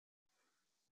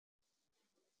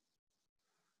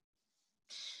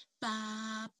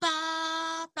Ba,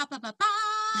 ba, ba, ba, ba, ba,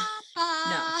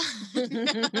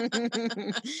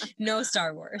 No. No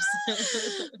Star Wars.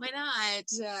 Why not?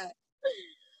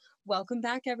 Welcome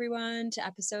back, everyone, to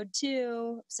episode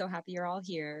 2. So happy you're all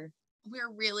here.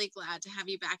 We're really glad to have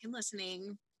you back and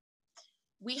listening.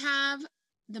 We have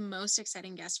the most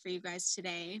exciting guest for you guys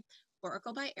today,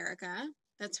 Oracle by Erica.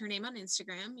 That's her name on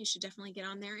Instagram. You should definitely get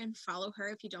on there and follow her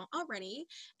if you don't already.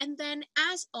 And then,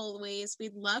 as always,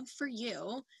 we'd love for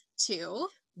you to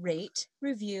rate,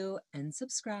 review, and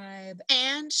subscribe.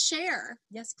 And share.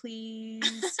 Yes, please.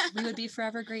 We would be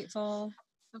forever grateful.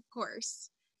 Of course.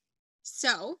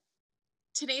 So,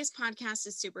 today's podcast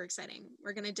is super exciting.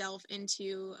 We're going to delve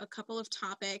into a couple of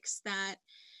topics that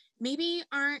maybe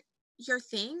aren't your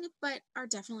thing, but are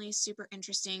definitely super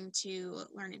interesting to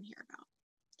learn and hear about.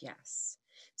 Yes.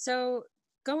 So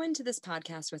go into this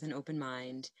podcast with an open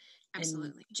mind.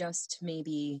 Absolutely. And just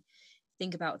maybe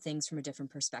think about things from a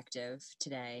different perspective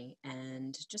today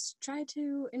and just try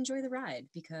to enjoy the ride,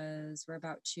 because we're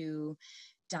about to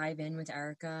dive in with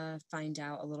Erica, find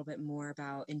out a little bit more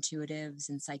about intuitives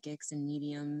and psychics and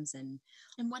mediums and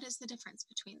what is the difference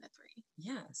between the three.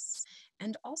 Yes.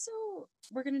 And also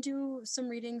we're going to do some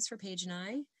readings for Paige and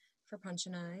I, for Punch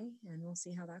and I, and we'll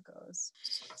see how that goes.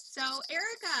 So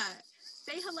Erica,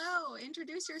 say hello,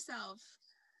 introduce yourself.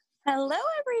 Hello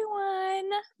everyone.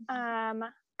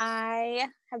 I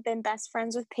have been best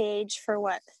friends with Paige for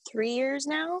 3 years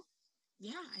now?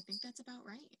 Yeah, I think that's about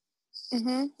right.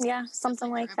 Yeah, something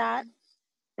like that.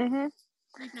 We've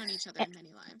known each other in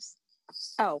many lives.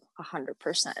 Oh, 100%.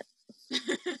 100%.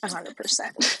 I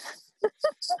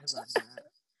love that.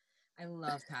 I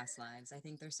love past lives. I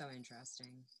think they're so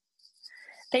interesting.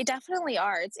 They definitely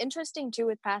are. It's interesting too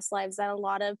with past lives that a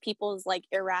lot of people's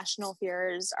irrational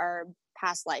fears are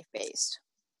past life based.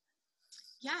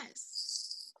 Yes.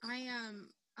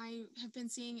 I have been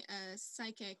seeing a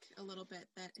psychic a little bit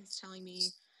that is telling me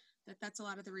that that's a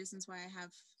lot of the reasons why I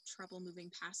have trouble moving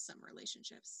past some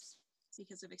relationships,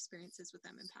 because of experiences with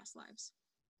them in past lives.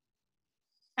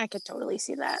 I could totally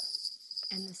see that.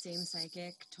 And the same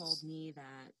psychic told me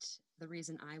that the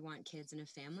reason I want kids in a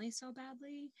family so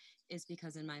badly is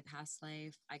because in my past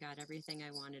life, I got everything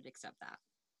I wanted except that.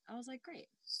 I was like, great,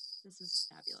 this is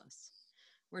fabulous.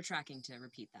 We're tracking to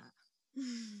repeat that.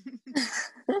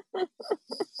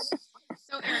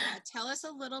 So Erica, tell us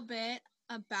a little bit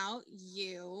about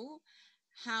you.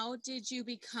 How did you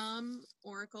become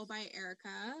Oracle by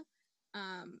Erica?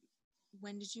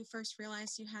 When did you first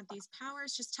realize you had these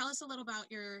powers? Just tell us a little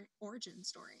about your origin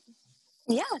story.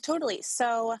 Yeah, totally.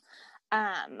 So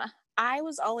I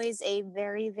was always a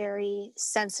very, very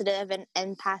sensitive and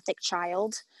empathic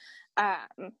child.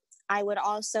 I would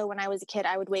also, when I was a kid,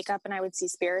 I would wake up and I would see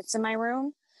spirits in my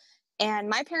room. And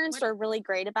my parents were really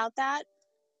great about that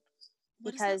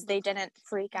because they didn't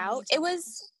freak out. It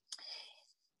was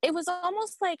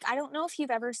almost like, I don't know if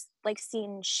you've ever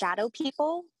seen shadow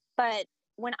people, but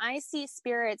when I see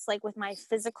spirits with my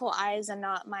physical eyes and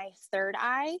not my third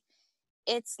eye,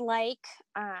 it's like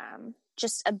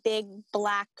just a big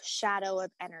black shadow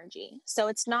of energy. So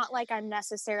it's not like I'm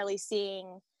necessarily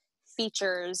seeing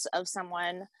features of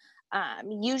someone.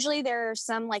 Usually there are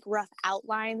some rough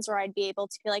outlines where I'd be able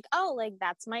to be like, oh,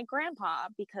 that's my grandpa,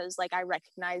 because I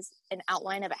recognize an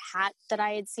outline of a hat that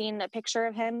I had seen a picture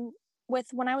of him with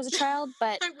when I was a child.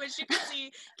 But I wish you could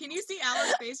see. Can you see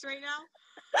Alice's face right now?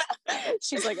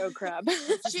 She's like, oh crap.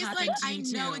 She's like, I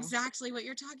know exactly what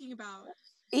you're talking about.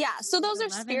 Yeah, so those are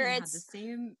spirits.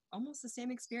 Had almost the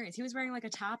same experience. He was wearing a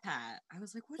top hat. I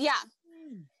was like, what? Yeah.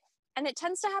 And it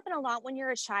tends to happen a lot when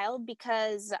you're a child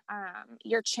because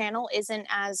your channel isn't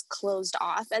as closed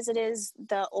off as it is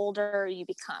the older you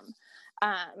become.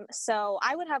 So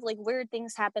I would have weird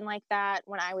things happen like that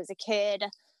when I was a kid.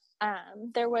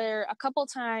 There were a couple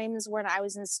times when I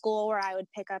was in school where I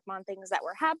would pick up on things that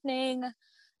were happening,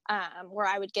 where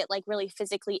I would get really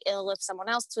physically ill if someone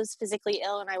else was physically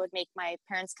ill, and I would make my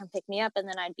parents come pick me up, and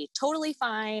then I'd be totally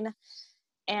fine.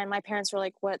 And my parents were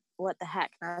like, what the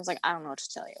heck? And I was like, I don't know what to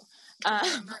tell you.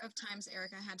 The number of times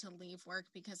Erica had to leave work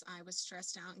because I was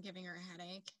stressed out and giving her a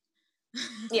headache.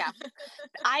 Yeah.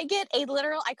 I get a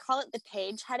literal, I call it the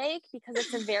Paige headache because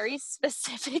it's a very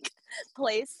specific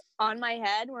place on my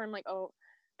head where I'm like, oh,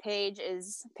 Paige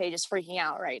is freaking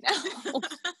out right now.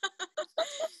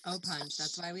 Oh, Punch.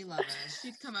 That's why we love her.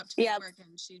 She'd come up to me at work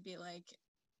and she'd be like,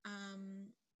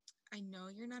 I know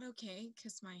you're not okay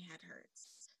because my head hurts.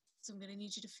 So I'm going to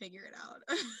need you to figure it out.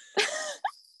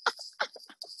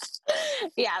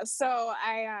 Yeah. So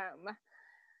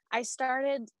I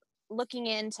started looking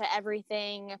into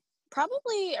everything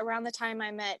probably around the time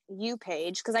I met you,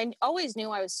 Paige, because I always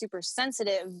knew I was super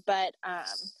sensitive, but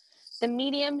the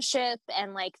mediumship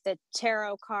and like the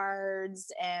tarot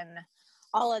cards and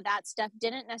all of that stuff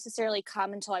didn't necessarily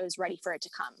come until I was ready for it to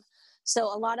come. So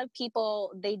a lot of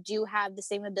people, they do have the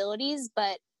same abilities,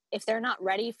 but if they're not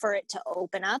ready for it to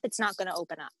open up, it's not going to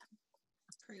open up.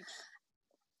 Preach.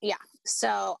 Yeah.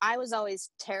 So I was always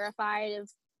terrified of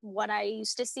what I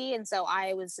used to see. And so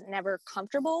I was never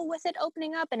comfortable with it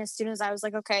opening up. And as soon as I was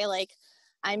like, okay, like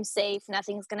I'm safe,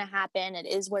 nothing's going to happen, it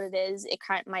is what it is,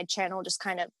 my channel just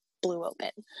kind of blew open.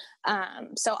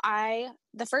 So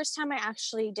the first time I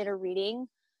actually did a reading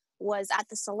was at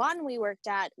the salon we worked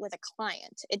at with a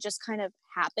client. It just kind of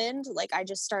happened. Like I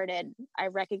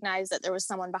recognized that there was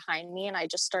someone behind me and I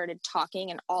just started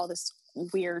talking and all this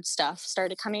weird stuff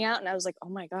started coming out. And I was like, oh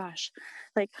my gosh,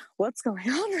 like what's going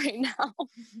on right now?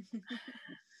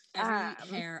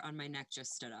 Every hair on my neck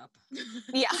just stood up.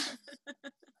 Yeah.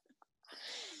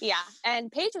 Yeah.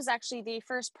 And Paige was actually the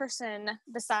first person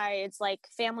besides like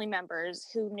family members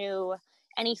who knew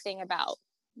anything about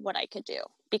what I could do,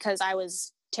 because I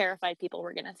was terrified people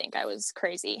were going to think I was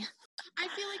crazy. I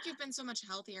feel like you've been so much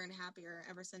healthier and happier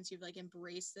ever since you've like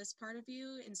embraced this part of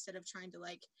you instead of trying to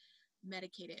like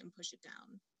medicate it and push it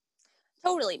down.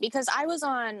 Totally. Because I was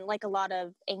on like a lot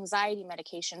of anxiety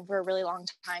medication for a really long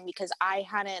time because I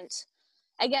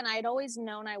had always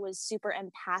known I was super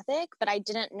empathic, but I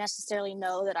didn't necessarily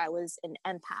know that I was an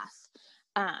empath.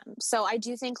 So I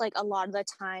do think like a lot of the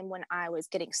time when I was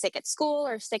getting sick at school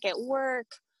or sick at work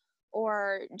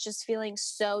or just feeling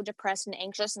so depressed and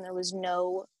anxious and there was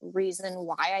no reason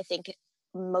why, I think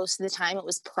most of the time it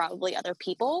was probably other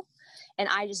people. And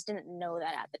I just didn't know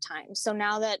that at the time. So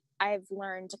now that I've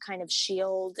learned to kind of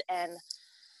shield and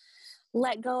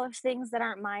let go of things that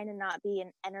aren't mine and not be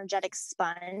an energetic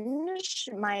sponge,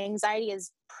 my anxiety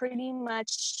is pretty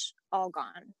much all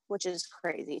gone, which is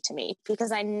crazy to me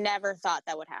because I never thought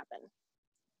that would happen.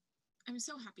 I'm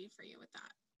so happy for you with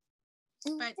that.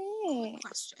 But Okay. quick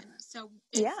question. So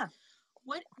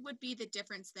what would be the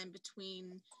difference then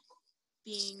between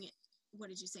being, what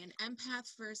did you say, an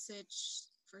empath versus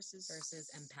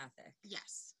empathic?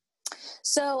 Yes.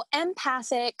 So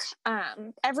empathic,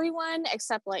 everyone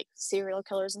except like serial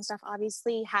killers and stuff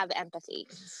obviously have empathy.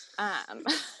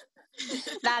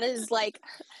 That is like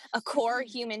a core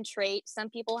human trait. Some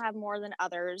people have more than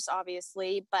others,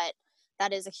 obviously, but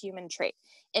that is a human trait.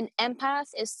 An empath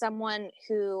is someone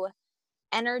who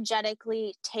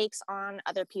energetically takes on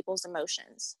other people's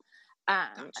emotions.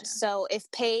 Gotcha. So if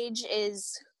Paige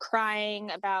is crying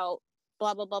about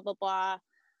blah, blah, blah, blah, blah,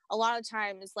 a lot of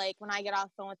times, like when I get off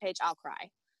the phone with Paige, I'll cry.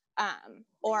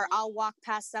 Or I'll walk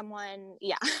past someone.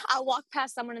 Yeah. I'll walk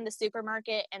past someone in the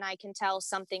supermarket and I can tell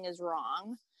something is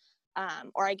wrong.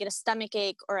 Or I get a stomach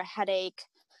ache or a headache.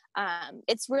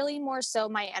 It's really more so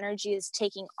my energy is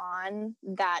taking on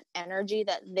that energy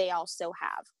that they also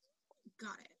have.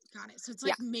 Got it. So it's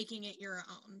like making it your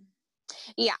own.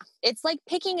 Yeah. It's like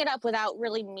picking it up without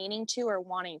really meaning to or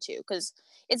wanting to, because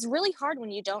it's really hard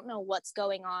when you don't know what's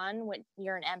going on when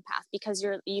you're an empath because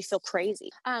you feel crazy.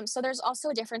 So there's also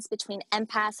a difference between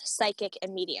empath, psychic,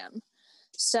 and medium.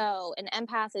 So an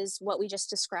empath is what we just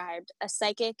described. A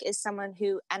psychic is someone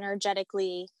who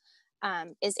energetically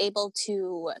is able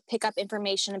to pick up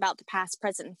information about the past,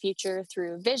 present, and future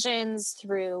through visions,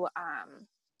 through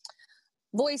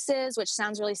voices, which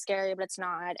sounds really scary, but it's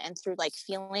not, and through like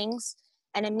feelings.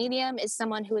 And a medium is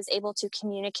someone who is able to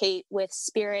communicate with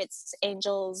spirits,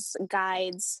 angels,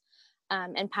 guides,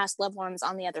 and past loved ones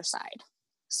on the other side.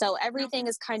 So everything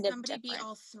is kind of different. Somebody be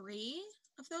all three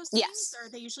of those things? Yes. Or are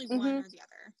they usually one or the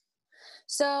other?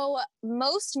 So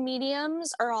most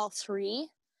mediums are all three.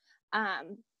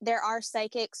 There are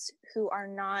psychics who are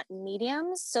not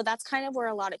mediums. So that's kind of where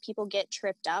a lot of people get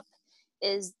tripped up,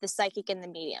 is the psychic and the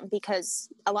medium, because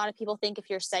a lot of people think if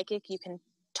you're psychic, you can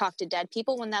talk to dead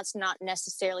people, when that's not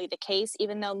necessarily the case.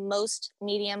 Even though most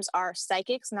mediums are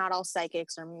psychics, not all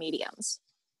psychics are mediums.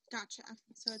 Gotcha.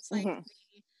 So it's like the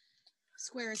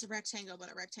square is a rectangle,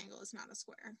 but a rectangle is not a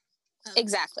square.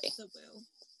 Exactly. The woo.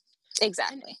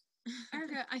 Exactly.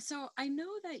 Erica, I know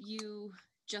that you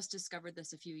just discovered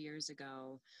this a few years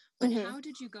ago, but how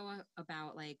did you go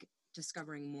about like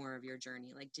discovering more of your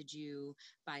journey? Like, did you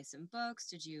buy some books?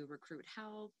 Did you recruit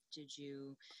help? Did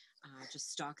you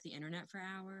just stalk the internet for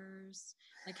hours?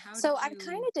 Like, how did you I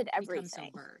kind of did everything.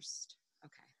 Become so versed?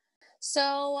 Okay.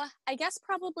 So I guess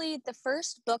probably the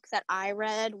first book that I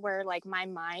read where like my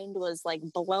mind was like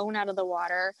blown out of the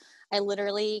water, I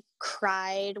literally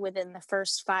cried within the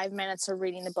first 5 minutes of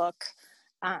reading the book,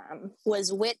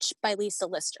 was Witch by Lisa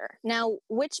Lister. Now,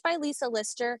 Witch by Lisa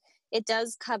Lister, it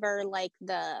does cover like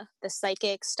the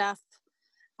psychic stuff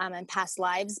and past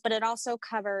lives, but it also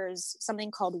covers something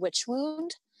called Witch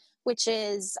Wound, which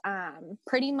is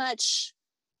pretty much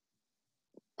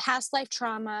past life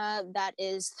trauma that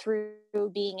is through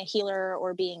being a healer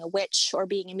or being a witch or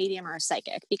being a medium or a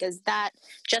psychic, because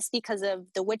of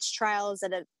the witch trials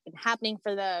that have been happening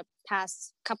for the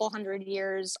past couple hundred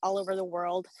years all over the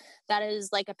world, that is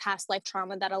like a past life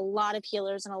trauma that a lot of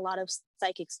healers and a lot of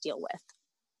psychics deal with.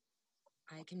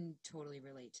 I can totally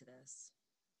relate to this.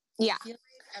 Yeah. I feel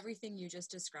like everything you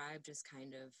just described is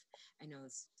kind of, I'm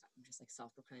just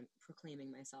like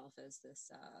proclaiming myself as this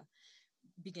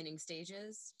beginning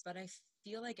stages, but I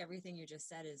feel like everything you just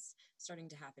said is starting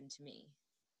to happen to me.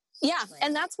 Yeah,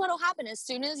 and that's what'll happen as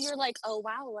soon as you're like, oh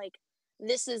wow, like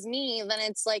this is me, then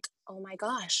it's like, oh my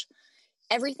gosh,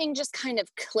 everything just kind of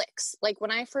clicks. Like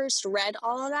when I first read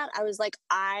all of that, I was like,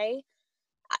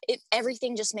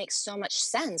 everything just makes so much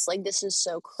sense. Like this is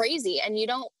so crazy,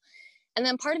 and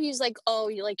then part of you is like, oh,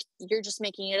 you're just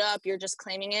making it up, you're just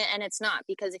claiming it, and it's not,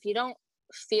 because if you don't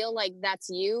feel like that's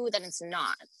you, then it's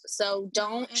not. So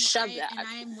don't shove that. And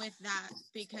I'm with that,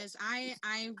 because I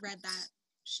read that.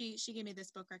 She gave me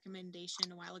this book recommendation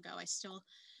a while ago. I still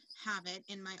have it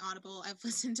in my Audible. I've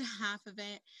listened to half of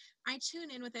it. I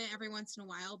tune in with it every once in a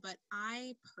while, but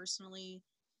I personally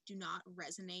do not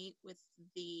resonate with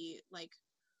the like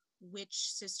witch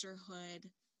sisterhood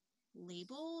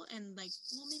label, and like,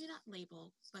 well, maybe not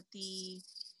label, but the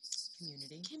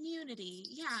community.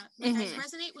 Yeah. Like I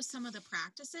resonate with some of the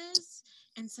practices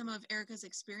and some of Erica's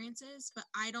experiences, but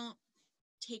I don't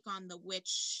take on the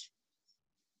witch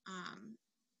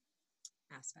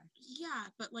aspect. Yeah,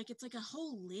 but like it's like a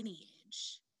whole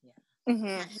lineage Mm-hmm.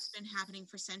 that has been happening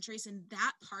for centuries, and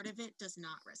that part of it does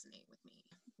not resonate with me.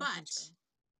 But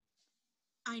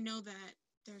I know that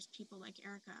there's people like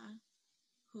Erica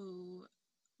who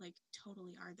like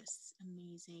totally are this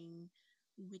amazing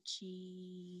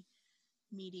witchy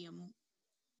medium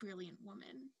brilliant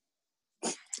woman.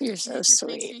 You're so it just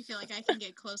sweet. Makes me feel like I can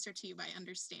get closer to you by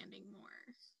understanding more.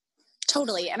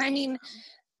 Totally. And I mean,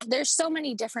 there's so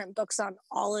many different books on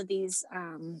all of these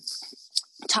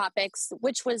topics,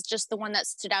 which was just the one that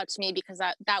stood out to me because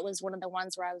that was one of the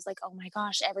ones where I was like, oh my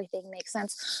gosh, everything makes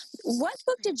sense. What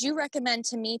book did you recommend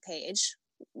to me, Paige?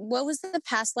 What was the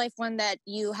past life one that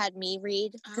you had me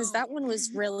read? Because that one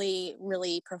was really,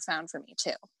 really profound for me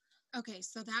too. Okay,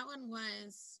 so that one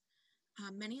was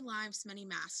Many Lives, Many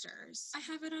Masters. I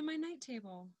have it on my night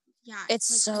table. Yeah, it's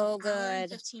like so an hour and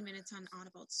good. 15 minutes on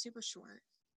Audible. It's super short.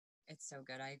 It's so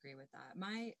good. I agree with that.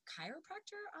 My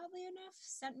chiropractor, oddly enough,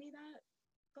 sent me that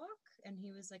book, and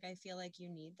he was like, I feel like you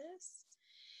need this.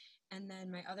 And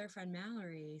then my other friend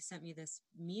Mallory sent me this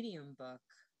medium book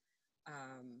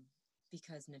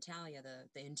because Natalia,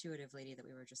 the intuitive lady that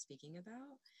we were just speaking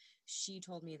about, she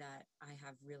told me that I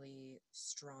have really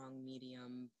strong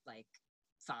medium like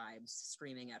vibes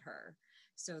screaming at her.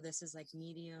 So this is like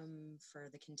medium for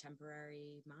the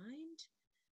contemporary mind.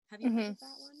 Have you heard of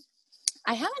that one?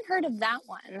 I haven't heard of that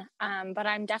one, but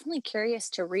I'm definitely curious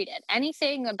to read it.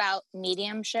 Anything about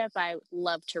mediumship, I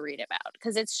love to read about,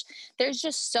 because there's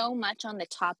just so much on the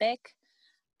topic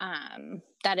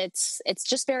that it's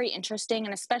just very interesting.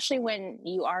 And especially when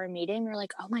you are a medium, you're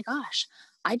like, oh my gosh,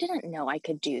 I didn't know I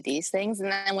could do these things.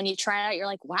 And then when you try it out, you're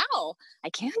like, wow, I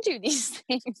can do these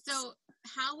things. So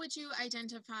how would you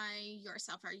identify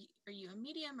yourself? Are you a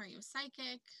medium? Are you a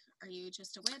psychic? Are you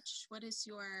just a witch? What is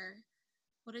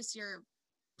your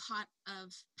pot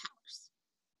of powers?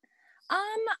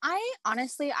 I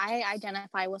honestly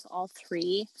identify with all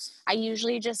three. I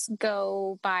usually just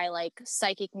go by like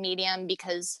psychic medium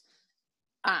because,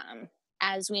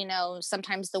 as we know,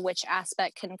 sometimes the witch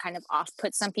aspect can kind of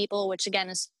off-put some people, which again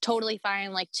is totally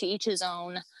fine. Like to each his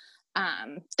own.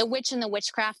 The witch and the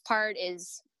witchcraft part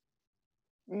is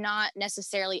not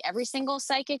necessarily every single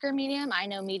psychic or medium. I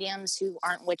know mediums who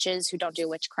aren't witches, who don't do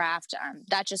witchcraft.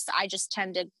 I just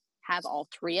tend to have all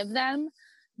three of them.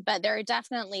 But there are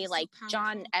definitely like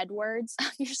John Edwards.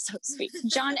 You're so sweet.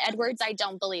 John Edwards, I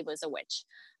don't believe was a witch.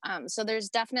 So there's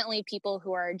definitely people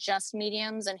who are just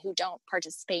mediums and who don't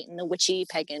participate in the witchy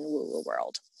pagan woo-woo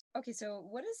world. Okay, so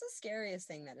what is the scariest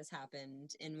thing that has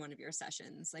happened in one of your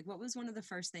sessions? Like, what was one of the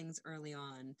first things early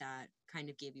on that kind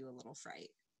of gave you a little fright?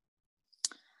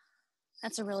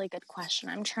 That's a really good question.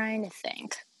 I'm trying to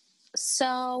think.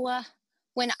 So I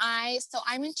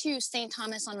went to St.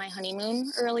 Thomas on my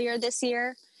honeymoon earlier this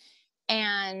year.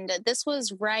 And this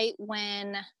was right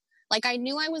when, like, I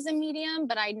knew I was a medium,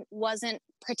 but I wasn't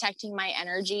protecting my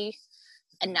energy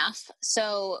enough.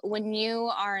 So when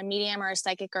you are a medium or a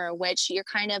psychic or a witch, you're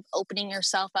kind of opening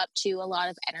yourself up to a lot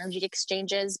of energy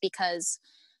exchanges because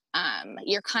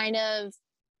you're kind of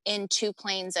in two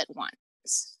planes at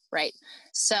once, right?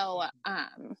 So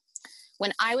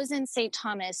when I was in St.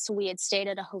 Thomas, we had stayed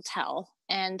at a hotel,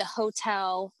 and the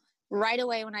hotel, right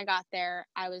away when I got there,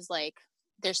 I was like,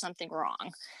 there's something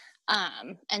wrong.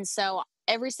 And so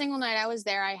every single night I was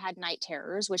there, I had night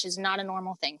terrors, which is not a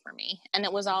normal thing for me. And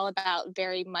it was all about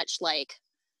very much like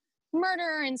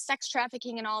murder and sex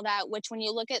trafficking and all that, which when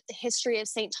you look at the history of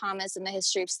St. Thomas and the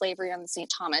history of slavery on the St.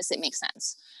 Thomas, it makes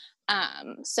sense.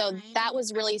 So that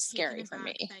was really scary for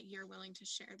me. That you're willing to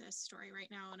share this story right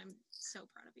now, and I'm so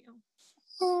proud of you.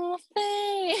 Oh,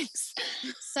 thanks.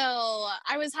 So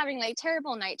I was having like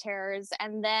terrible night terrors,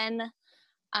 and then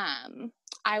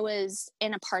I was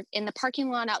in the parking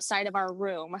lot outside of our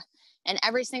room, and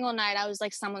every single night I was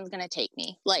like, someone's gonna take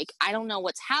me. Like, I don't know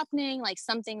what's happening. Like,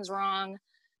 something's wrong.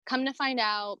 Come to find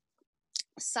out,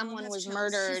 someone was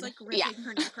murdered. She's like ripping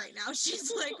her neck right now.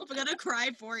 She's like, I'm gonna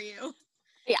cry for you.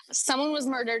 Yeah, someone was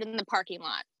murdered in the parking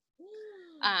lot,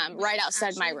 right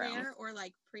outside my room. There or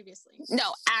like previously?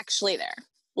 No, actually there,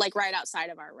 like right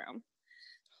outside of our room.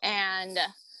 And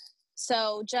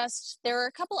so there were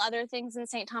a couple other things in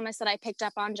St. Thomas that I picked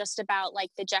up on just about like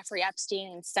the Jeffrey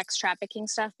Epstein and sex trafficking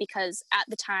stuff, because at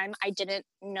the time I didn't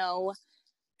know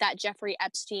that Jeffrey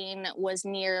Epstein was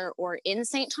near or in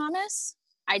St. Thomas.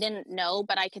 I didn't know,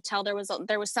 but I could tell there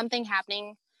was something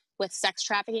happening with sex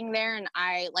trafficking there. And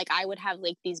I would have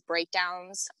like these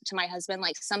breakdowns to my husband,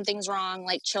 like something's wrong,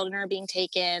 like children are being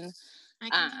taken. I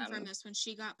can confirm this. When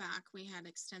she got back, we had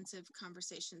extensive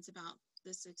conversations about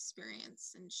this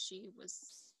experience, and she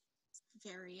was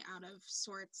very out of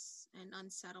sorts and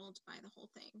unsettled by the whole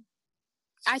thing.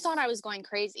 I thought I was going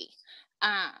crazy.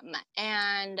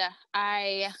 And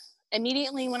I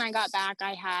immediately, when I got back,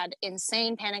 I had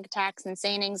insane panic attacks,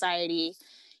 insane anxiety.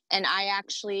 And I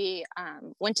actually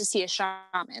went to see a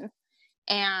shaman,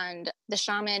 and the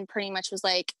shaman pretty much was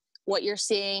like, what you're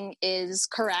seeing is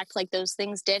correct. Like, those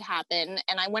things did happen.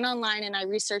 And I went online and I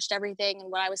researched everything,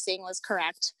 and what I was seeing was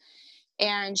correct.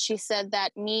 And she said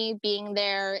that me being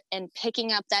there and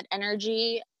picking up that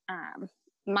energy,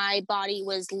 my body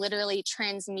was literally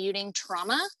transmuting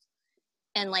trauma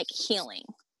and like healing,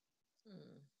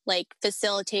 like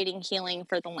facilitating healing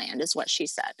for the land is what she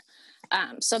said.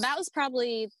 So that was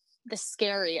probably the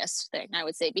scariest thing, I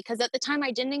would say, because at the time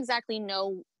I didn't exactly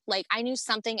know, like I knew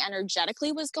something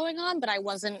energetically was going on, but I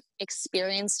wasn't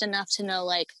experienced enough to know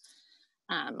like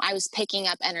I was picking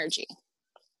up energy.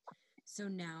 So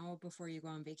now, before you go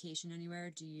on vacation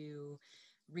anywhere, do you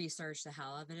research the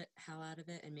hell out of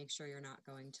it and make sure you're not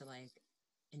going to like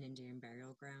an Indian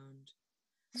burial ground?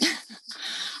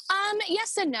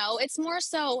 Yes and no. It's more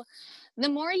so the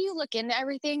more you look into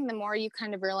everything, the more you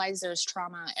kind of realize there's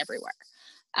trauma everywhere.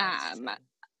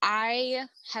 I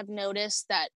have noticed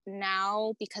that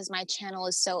now, because my channel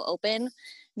is so open,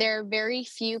 there are very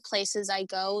few places I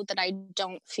go that I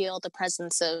don't feel the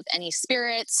presence of any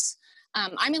spirits.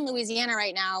 I'm in Louisiana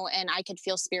right now, and I could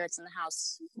feel spirits in the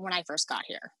house when I first got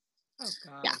here. Oh,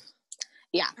 God.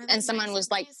 Yeah. And someone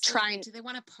was like trying. Do they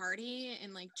want to party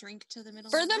and like drink to the middle?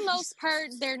 For the most part,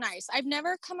 they're nice. I've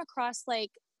never come across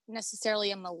like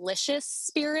necessarily a malicious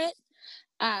spirit.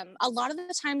 A lot of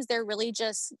the times they're really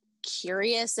just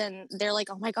curious, and they're like,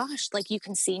 oh my gosh, like you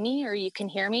can see me or you can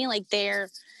hear me. Like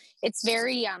it's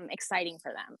very exciting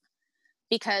for them,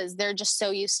 because they're just so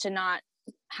used to not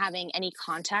having any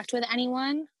contact with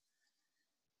anyone.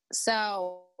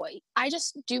 So I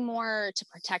just do more to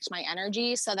protect my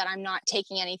energy so that I'm not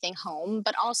taking anything home.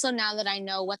 But also, now that I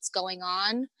know what's going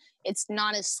on, it's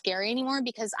not as scary anymore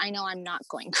because I know I'm not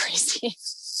going crazy.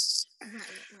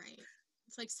 Right.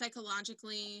 It's like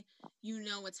psychologically, you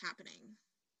know what's happening.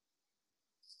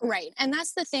 Right. And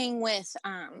that's the thing with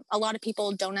a lot of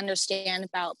people don't understand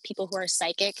about people who are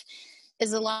psychic,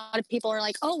 is a lot of people are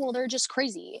like, oh, well, they're just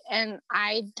crazy. And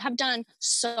I have done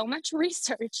so much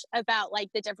research about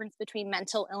like the difference between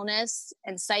mental illness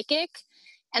and psychic,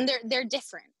 and they're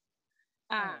different.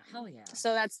 Hell yeah.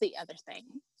 So that's the other thing.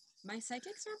 My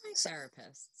psychics are my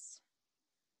therapists.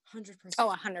 100%.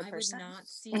 Oh, 100%. I would not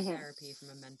seek therapy from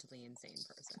a mentally insane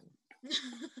person.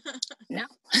 No.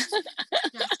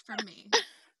 Just from me.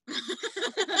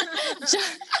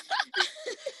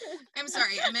 I'm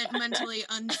sorry, I meant mentally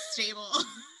unstable.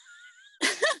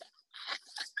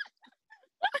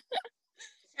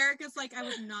 Erica's like, I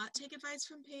would not take advice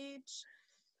from Paige.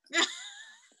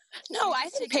 No, I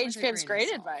think Paige gives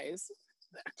great advice.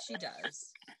 She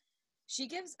does. She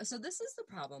gives, so this is the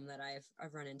problem that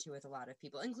I've run into with a lot of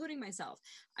people, including myself.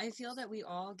 I feel that we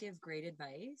all give great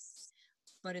advice,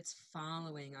 but it's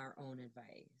following our own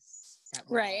advice that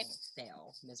will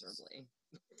fail miserably.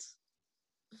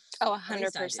 Oh,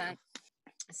 100%.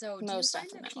 So do you find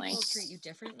that people treat you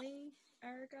differently,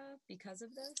 Erica, because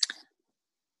of this?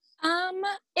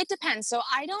 It depends. So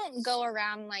I don't go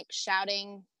around like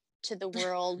shouting to the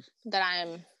world that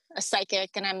I'm a psychic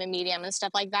and I'm a medium and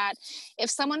stuff like that. If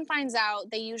someone finds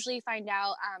out, they usually find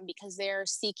out because they're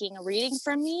seeking a reading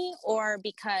from me or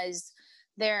because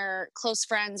they're close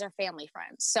friends or family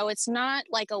friends. So it's not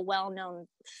like a well-known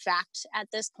fact at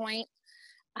this point.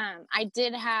 I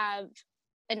did have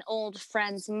an old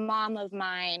friend's mom of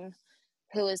mine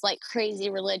who is like crazy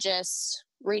religious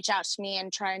reach out to me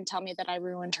and try and tell me that I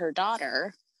ruined her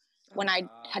daughter when I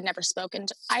had never spoken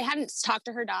to, I hadn't talked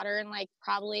to her daughter in like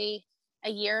probably a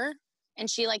year. And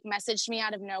she like messaged me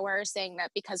out of nowhere saying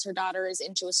that because her daughter is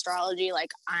into astrology,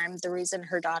 like I'm the reason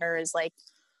her daughter is like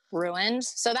ruined.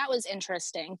 So that was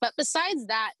interesting. But besides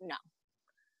that, no.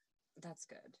 That's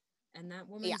good. And that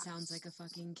woman sounds like a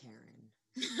fucking Karen.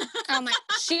 Oh my,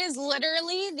 she is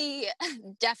literally the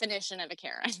definition of a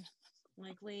Karen.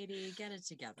 Like, lady, get it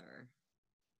together.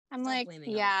 I'm Stop like,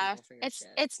 blaming yeah, other people for your shit.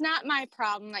 it's not my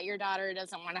problem that your daughter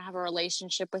doesn't want to have a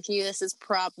relationship with you. This is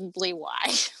probably why.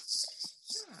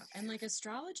 Yeah, and like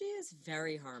astrology is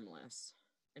very harmless,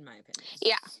 in my opinion.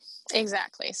 Yeah,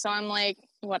 exactly. So I'm like,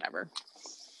 whatever.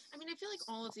 I mean, I feel like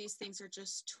all of these things are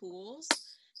just tools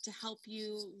to help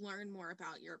you learn more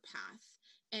about your path.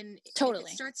 And totally. if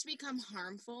it starts to become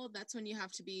harmful, that's when you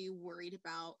have to be worried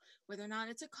about whether or not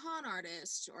it's a con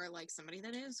artist or like somebody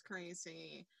that is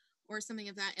crazy or something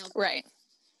of that ilk. Right.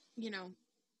 You know,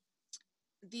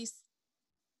 these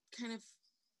kind of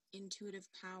intuitive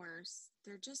powers,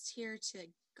 they're just here to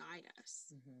guide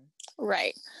us. Mm-hmm.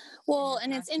 Right. Well,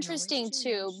 and it's interesting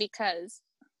too because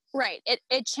right,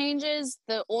 it changes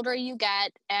the older you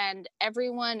get, and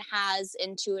everyone has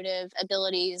intuitive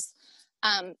abilities.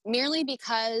 Merely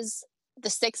because the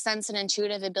sixth sense and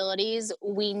intuitive abilities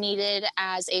we needed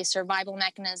as a survival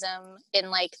mechanism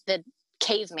in like the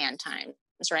caveman times,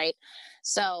 right?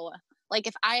 So like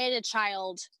if I had a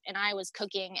child and I was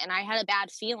cooking and I had a bad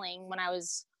feeling when I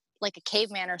was like a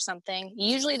caveman or something,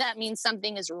 usually that means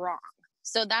something is wrong.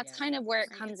 So that's kind of where it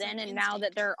comes in. And now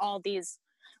that there are all these,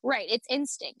 right, it's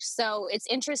instinct. So it's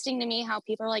interesting to me how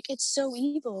people are like, it's so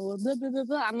evil, blah, blah, blah,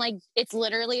 blah. I'm like, it's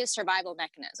literally a survival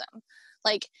mechanism.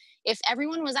 Like if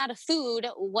everyone was out of food,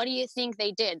 what do you think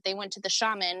they did? They went to the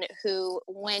shaman who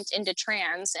went into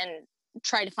trance and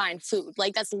tried to find food.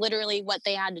 Like that's literally what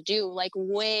they had to do, like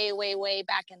way, way, way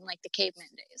back in like the caveman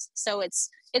days. So it's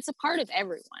a part of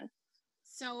everyone.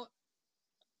 So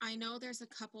I know there's a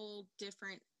couple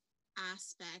different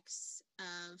aspects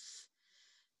of,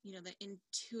 you know, the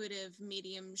intuitive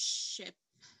mediumship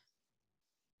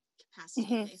capacity.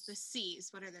 Mm-hmm. The C's,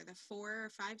 what are there? The 4 or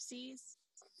 5 C's?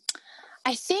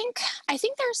 I think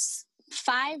there's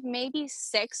 5, maybe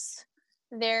 6.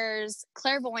 There's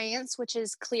clairvoyance, which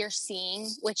is clear seeing,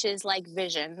 which is like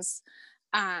visions.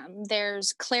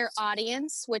 There's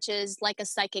clairaudience, which is like a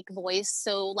psychic voice.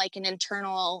 So like an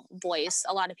internal voice.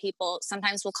 A lot of people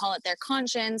sometimes will call it their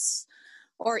conscience,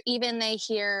 or even they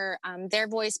hear their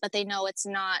voice, but they know it's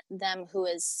not them who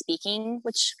is speaking,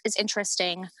 which is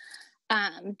interesting.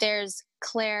 There's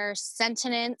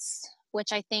clairsentience,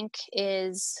 which I think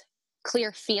is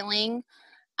clear feeling,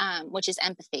 which is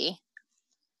empathy,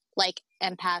 like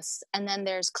empaths. And then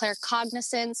there's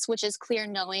claircognizance, which is clear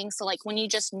knowing. So like when you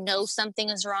just know something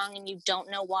is wrong and you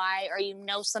don't know why, or you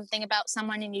know something about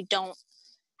someone and you don't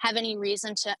have any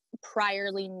reason to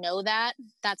priorly know that,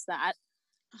 that's that.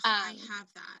 I have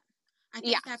that. I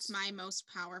think that's my most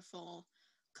powerful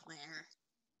clair.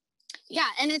 Yeah,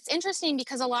 and it's interesting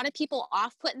because a lot of people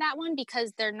off-put that one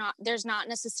because there's not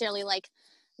necessarily like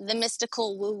the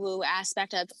mystical woo-woo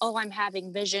aspect of, oh, I'm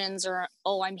having visions, or,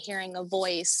 oh, I'm hearing a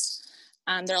voice.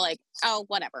 They're like, oh,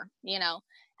 whatever, you know.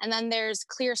 And then there's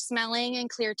clear smelling and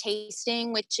clear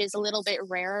tasting, which is a little bit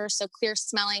rarer. So clear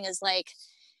smelling is like,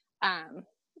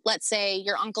 let's say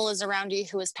your uncle is around you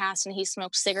who has passed and he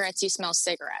smokes cigarettes, you smell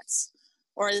cigarettes.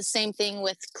 Or the same thing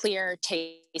with clear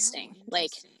tasting.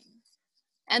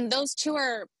 And those two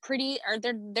are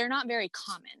they're not very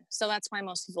common. So that's why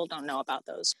most people don't know about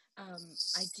those.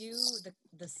 I do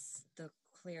the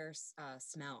clear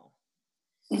smell.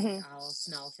 Mm-hmm. I'll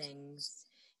smell things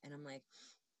and I'm like,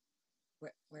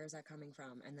 where is that coming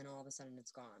from? And then all of a sudden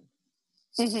it's gone.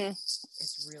 Mm-hmm.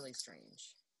 It's really strange.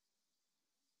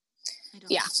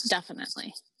 Yeah,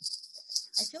 definitely.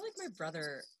 I feel like my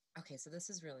brother... Okay, so this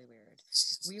is really weird.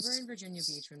 We were in Virginia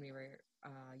Beach when we were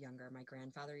younger. My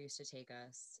grandfather used to take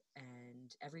us,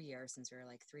 and every year since we were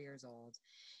like 3 years old.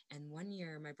 And one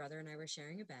year, my brother and I were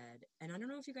sharing a bed. And I don't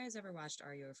know if you guys ever watched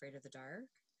Are You Afraid of the Dark?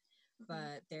 Mm-hmm.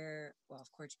 But they're, well,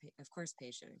 of course,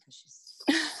 Patient, because she's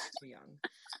too young.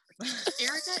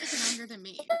 Erica is younger than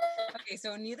me. Okay,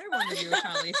 so neither one of you have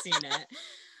probably seen it.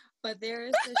 But there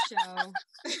is this show.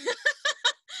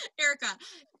 Erica,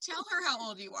 tell her how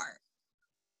old you are.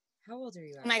 How old are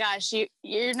you? Oh my gosh,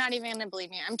 you're not even gonna believe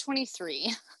me. I'm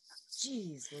 23.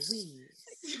 Jeez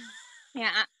Louise.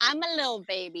 Yeah, I'm a little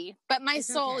baby, but my It's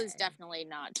soul is okay. definitely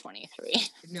not 23.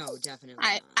 No, definitely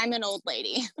not. I'm an old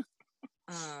lady.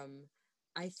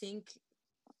 I think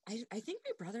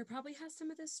my brother probably has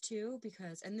some of this too,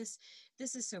 because, and this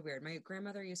is so weird. My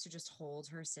grandmother used to just hold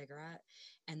her cigarette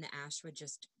and the ash would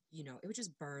just, it would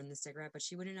just burn the cigarette, but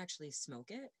she wouldn't actually smoke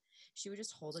it. She would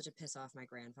just hold it to piss off my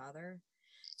grandfather.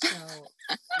 So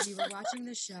we were watching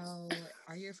the show,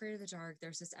 Are You Afraid of the Dark?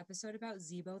 There's this episode about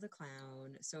Zebo the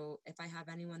clown. So if I have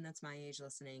anyone that's my age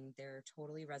listening, they're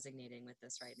totally resonating with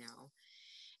this right now.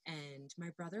 And my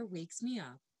brother wakes me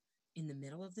up in the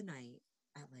middle of the night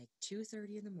at like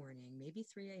 2:30 in the morning, maybe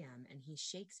 3 a.m. And he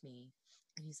shakes me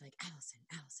and he's like, Allison,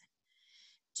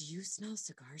 do you smell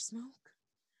cigar smoke?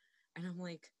 And I'm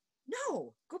like,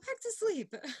 no, go back to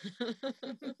sleep.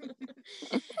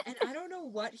 And I don't know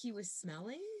what he was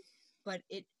smelling, but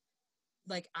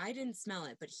I didn't smell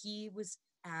it, but he was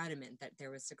adamant that there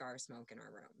was cigar smoke in our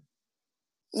room.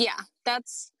 Yeah,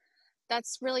 that's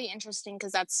really interesting,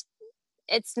 because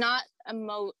it's not a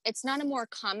more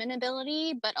common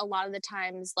ability, but a lot of the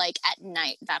times, like at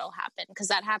night, that'll happen, because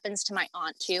that happens to my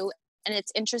aunt too. And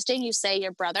it's interesting you say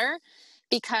your brother,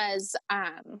 because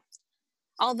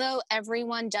although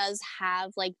everyone does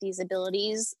have like these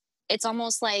abilities, it's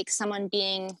almost like someone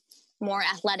being more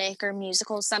athletic or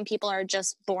musical. Some people are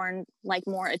just born like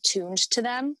more attuned to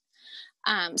them.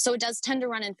 So it does tend to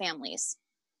run in families.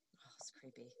 Oh, it's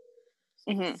creepy.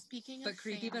 Mm-hmm. Speaking of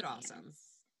creepy, families, but awesome.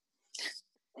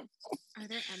 Are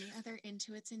there any other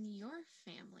Intuits in your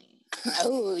family?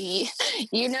 Oh, you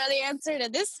know the answer to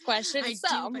this question. I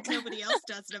do, but nobody else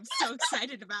does, and I'm so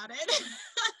excited about it.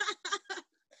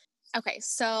 Okay,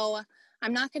 so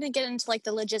I'm not going to get into like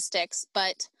the logistics,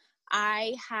 but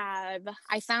I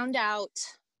found out,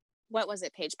 what was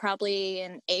it, Paige? Probably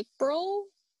in April,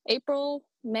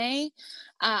 May,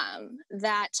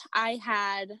 that I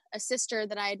had a sister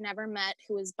that I had never met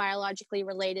who was biologically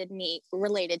related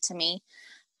to me.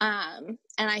 And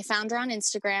I found her on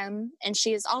Instagram, and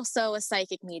she is also a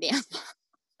psychic medium.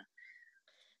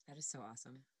 That is so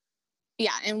awesome.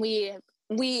 Yeah, and we're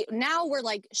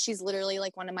like, she's literally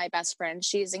like one of my best friends.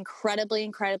 She's incredibly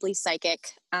psychic.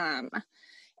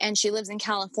 And she lives in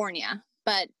California.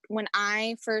 But when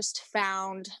I first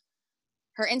found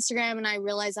her Instagram and I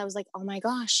realized, I was like, oh my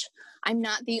gosh, I'm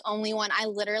not the only one. I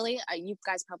literally, you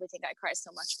guys probably think I cry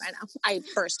so much by now. I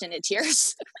burst into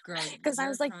tears. Girl, because I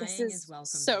was like, this is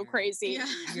so here. crazy.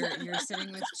 Yeah. You're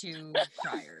sitting with two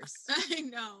criers. I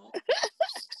know.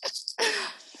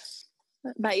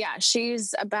 But yeah,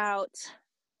 she's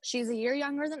a year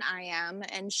younger than I am,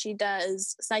 and she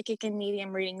does psychic and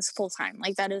medium readings full time.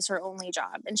 Like, that is her only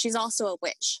job. And she's also a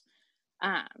witch.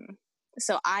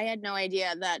 So I had no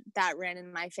idea that ran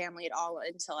in my family at all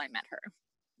until I met her.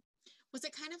 Was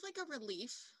it kind of like a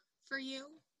relief for you?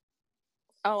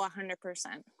 Oh,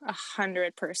 100%.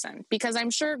 100%. Because I'm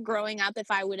sure growing up,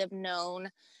 if I would have known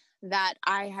that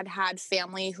I had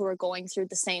family who were going through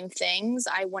the same things,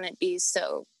 I wouldn't be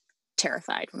so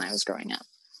terrified when I was growing up.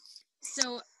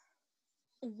 So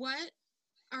what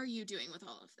are you doing with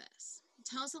all of this?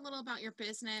 Tell us a little about your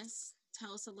business.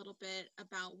 Tell us a little bit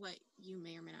about what you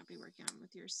may or may not be working on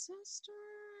with your sister.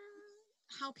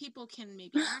 How people can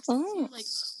maybe access you, like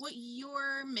what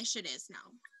your mission is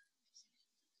now.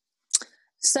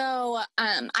 So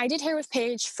I did hair with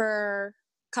Paige for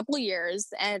a couple of years,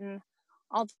 and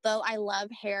although I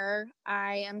love hair,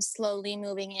 I am slowly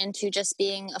moving into just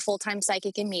being a full-time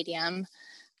psychic and medium.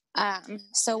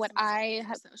 So what I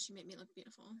have, so she made me look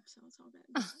beautiful, so it's all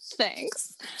good.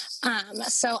 Thanks.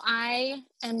 So I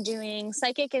am doing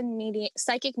psychic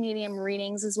medium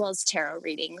readings as well as tarot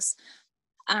readings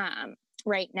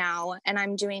right now, and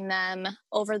I'm doing them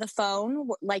over the phone,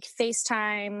 like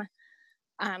FaceTime,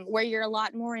 where you're a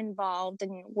lot more involved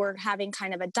and we're having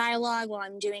kind of a dialogue while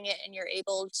I'm doing it, and you're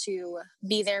able to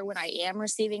be there when I am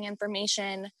receiving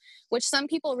information, which some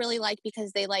people really like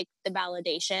because they like the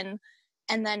validation.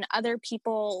 And then other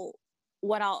people,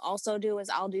 what I'll also do is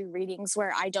I'll do readings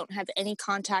where I don't have any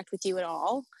contact with you at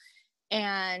all,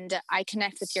 and I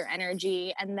connect with your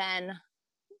energy and then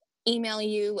email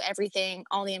you everything,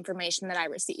 all the information that I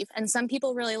receive. And some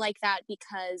people really like that,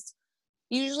 because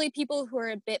usually people who are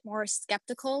a bit more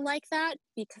skeptical like that,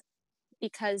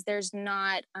 because there's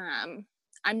not,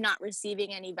 I'm not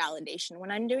receiving any validation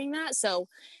when I'm doing that. So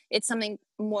it's something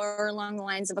more along the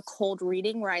lines of a cold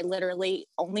reading where I literally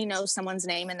only know someone's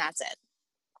name and that's it.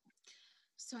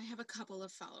 So I have a couple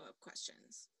of follow-up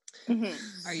questions.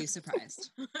 Are you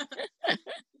surprised?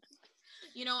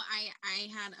 You know, I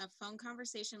had a phone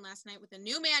conversation last night with a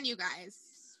new man, you guys.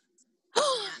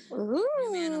 Man.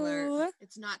 New man alert.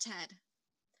 It's not Ted.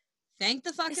 Thank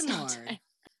the fucking Lord.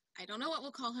 I don't know what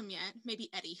we'll call him yet. Maybe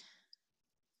Eddie.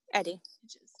 Eddie.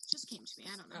 It just came to me.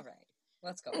 I don't know. All right.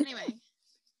 Let's go. Anyway,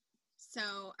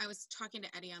 so I was talking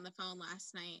to Eddie on the phone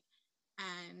last night,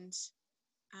 and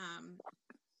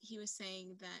he was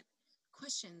saying that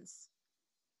questions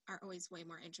are always way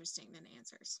more interesting than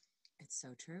answers. It's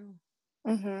so true.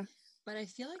 Mm-hmm. But I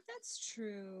feel like that's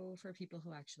true for people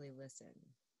who actually listen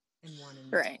and want to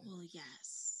know. Right. Well,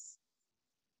 yes.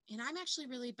 And I'm actually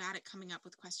really bad at coming up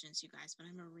with questions, you guys, but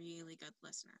I'm a really good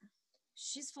listener.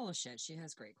 She's full of shit. She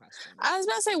has great questions. I was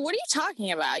about to say, what are you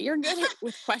talking about? You're good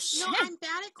with questions. No, I'm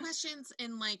bad at questions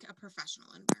in like a professional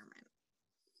environment.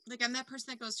 Like I'm that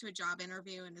person that goes to a job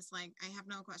interview and is like, I have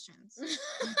no questions.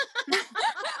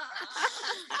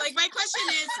 Like my question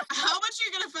is, how much are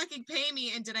you gonna fucking pay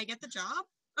me, and did I get the job?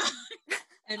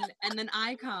 and then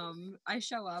I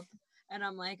show up, and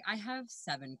I'm like, I have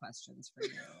 7 questions for you.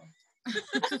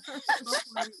 Before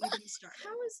we even start.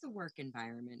 How is the work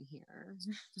environment here?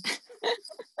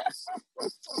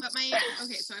 But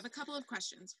okay, so I have a couple of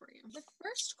questions for you. The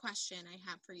first question I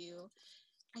have for you,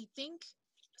 I think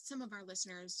some of our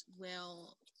listeners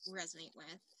will resonate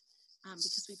with,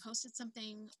 because we posted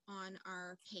something on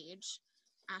our page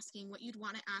asking what you'd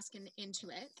want to ask into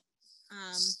it.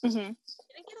 And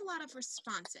I get a lot of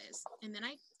responses, and then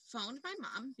I phoned my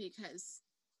mom because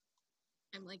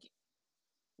I'm like,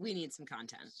 we need some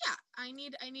content. Yeah, I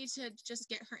need to just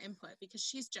get her input because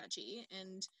she's judgy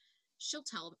and she'll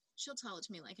tell it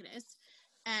to me like it is.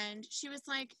 And she was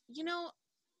like, you know,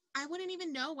 I wouldn't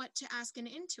even know what to ask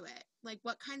into it. Like,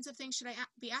 what kinds of things should I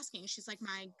be asking? She's like,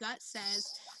 my gut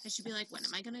says I should be like, when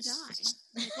am I going to die?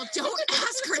 I'm like, well, don't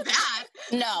ask her that.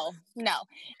 No.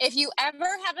 If you ever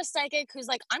have a psychic who's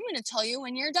like, I'm going to tell you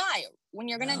when you're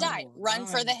going to die, run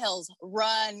for the hills.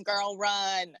 Run, girl,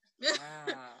 run.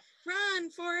 Run,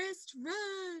 Forrest,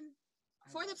 run.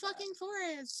 For the fucking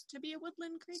forest, to be a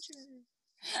woodland creature.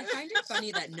 I find it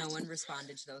funny that no one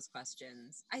responded to those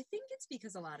questions. I think it's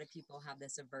because a lot of people have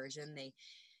this aversion. They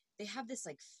have this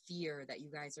like fear that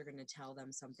you guys are going to tell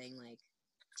them something like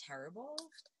terrible.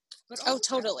 But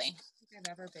Totally. I've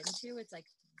ever been to, it's like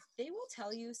they will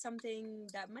tell you something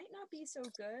that might not be so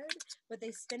good, but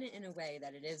they spin it in a way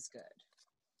that it is good.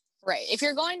 Right. If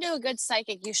you're going to a good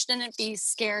psychic, you shouldn't be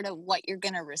scared of what you're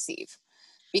going to receive.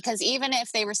 Because even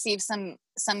if they receive some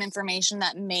information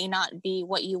that may not be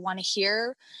what you want to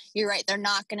hear, you're right. They're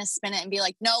not going to spin it and be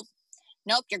like, nope,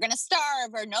 you're going to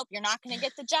starve, or nope, you're not going to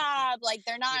get the job. Like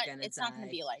it's not going to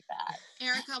be like that.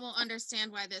 Erica will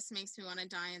understand why this makes me want to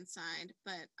die inside.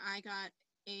 But I got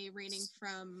a reading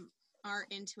from our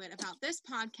Intuit about this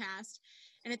podcast.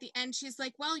 And at the end, she's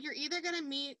like, well, you're either going to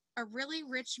meet a really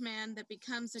rich man that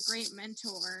becomes a great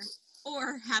mentor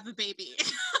or have a baby.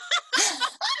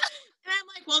 And I'm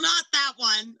like, well, not that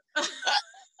one.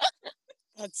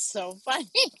 That's so funny.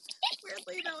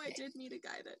 Weirdly, though, I did meet a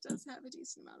guy that does have a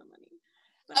decent amount of money.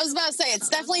 But I was about to say, it's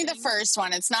definitely the first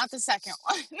one. It's not the second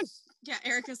one. Yeah,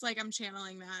 Erica's like, I'm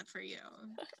channeling that for you.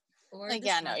 Or like,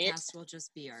 this podcast will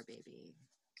just be our baby.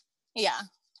 Yeah.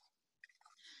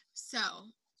 So,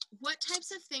 what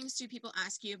types of things do people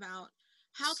ask you about?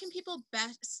 How can people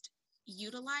best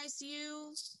utilize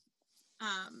you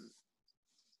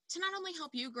to not only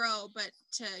help you grow, but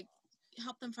to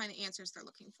help them find the answers they're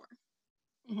looking for?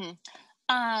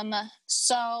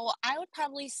 So I would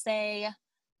probably say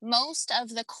most of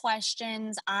the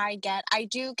questions I get a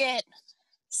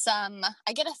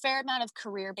fair amount of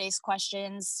career-based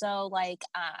questions. So like,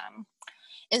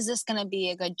 is this going to be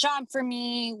a good job for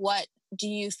me? What do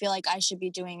you feel like I should be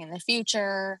doing in the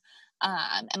future?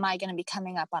 Am I going to be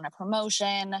coming up on a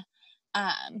promotion?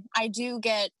 I do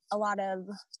get a lot of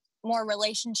more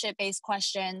relationship-based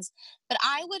questions, but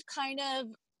I would kind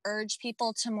of urge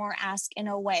people to more ask in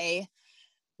a way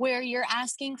where you're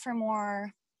asking for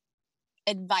more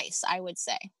advice, I would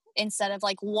say, instead of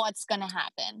like what's going to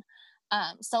happen.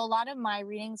 So a lot of my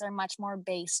readings are much more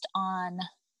based on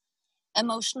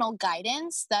emotional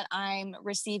guidance that I'm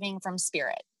receiving from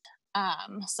spirit.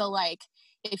 So like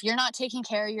if you're not taking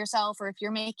care of yourself, or if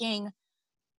you're making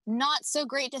not so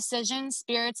great decisions,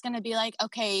 spirit's going to be like,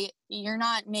 okay, you're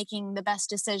not making the best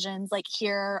decisions. Like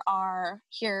here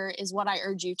is what I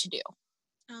urge you to do.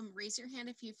 Raise your hand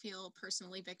if you feel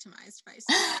personally victimized by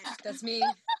spirit. That's me.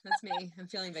 I'm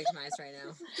feeling victimized right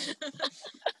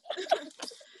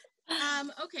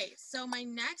now. Okay, so my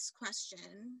next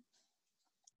question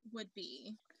would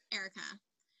be, Erica,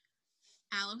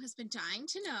 Aloe has been dying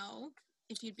to know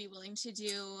if you'd be willing to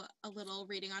do a little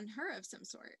reading on her of some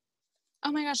sort.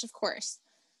 Oh my gosh, of course.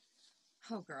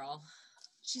 Oh, girl.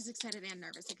 She's excited and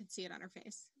nervous. I could see it on her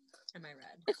face. Am I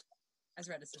red? As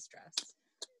red as distress.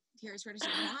 You're as red as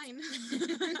your wine.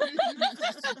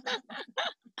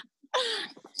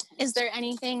 Is there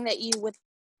anything that you would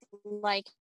like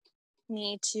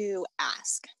me to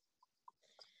ask?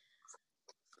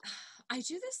 I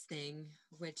do this thing,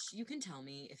 which you can tell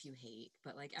me if you hate,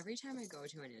 but like every time I go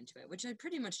to an Intuit, which I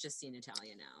pretty much just see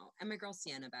Natalia now, and my girl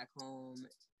Sienna back home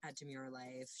at Demure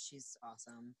Life, she's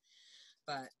awesome.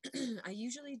 But I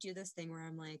usually do this thing where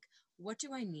I'm like, what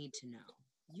do I need to know?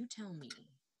 You tell me.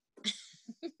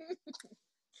 I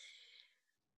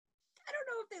don't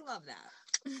know if they love that.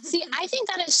 See, I think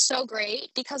that is so great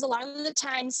because a lot of the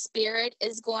time Spirit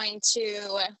is going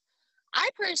to, I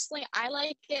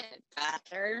like it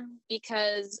better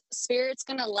because Spirit's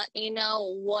going to let me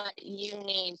know what you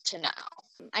need to know.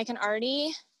 I can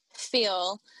already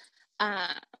feel,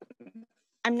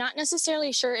 I'm not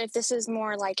necessarily sure if this is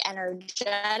more like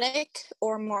energetic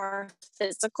or more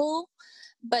physical,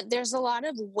 but there's a lot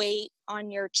of weight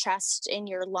on your chest in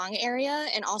your lung area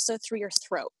and also through your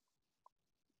throat.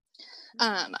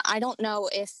 I don't know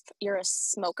if you're a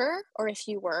smoker or if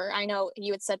you were. I know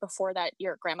you had said before that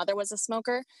your grandmother was a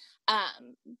smoker,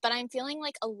 but I'm feeling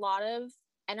like a lot of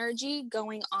energy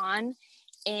going on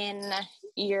in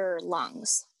your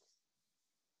lungs.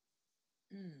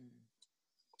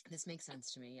 This makes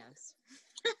sense to me, yes.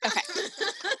 Okay.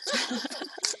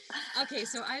 Okay,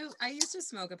 so I used to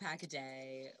smoke a pack a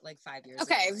day like 5 years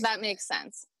ago. Okay, that makes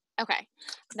sense. Okay,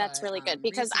 that's really good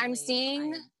because I'm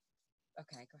seeing...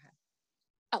 Okay, go ahead.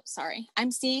 Oh, sorry.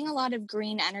 I'm seeing a lot of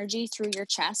green energy through your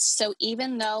chest. So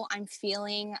even though I'm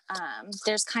feeling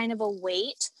there's kind of a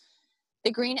weight,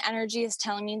 the green energy is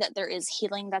telling me that there is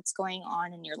healing that's going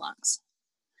on in your lungs.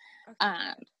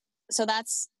 Okay. So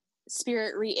that's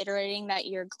Spirit reiterating that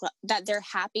that they're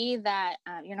happy that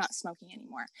you're not smoking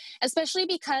anymore, especially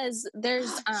because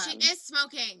there's she is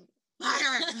smoking.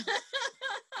 Fire.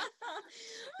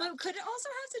 But could it also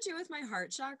have to do with my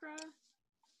heart chakra?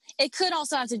 It could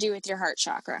also have to do with your heart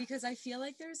chakra. Because I feel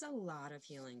like there's a lot of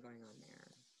healing going on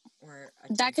there. Or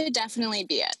that could definitely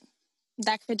be it.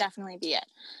 That could definitely be it.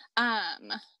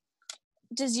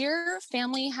 Does your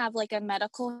family have like a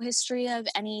medical history of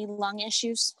any lung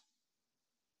issues?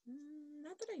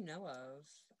 Not that I know of.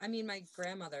 I mean, my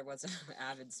grandmother was an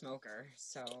avid smoker,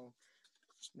 so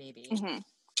maybe.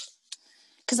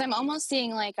 Because I'm almost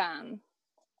seeing like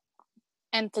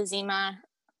emphysema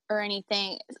or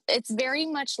anything. It's very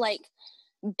much like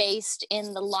based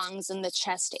in the lungs and the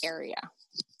chest area. Oh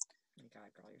my God,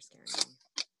 girl, you're scaring me.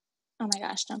 Oh my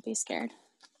gosh, don't be scared.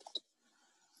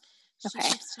 She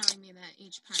keeps telling me that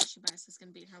each pack she buys is going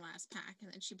to be her last pack,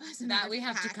 and then she buys another that we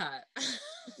have pack. To cut.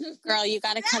 Girl, you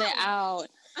got to cut it out.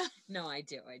 No, I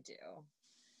do.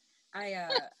 I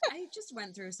just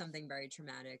went through something very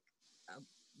traumatic a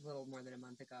little more than a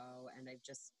month ago, and I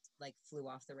just like flew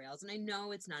off the rails. And I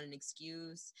know it's not an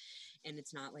excuse and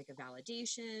it's not like a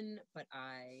validation, but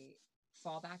I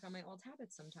fall back on my old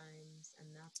habits sometimes, and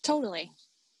that's totally.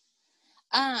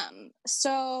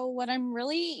 So what I'm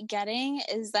really getting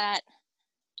is that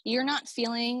you're not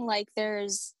feeling like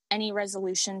there's any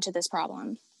resolution to this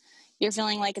problem. You're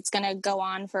feeling like it's going to go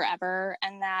on forever,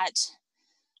 and that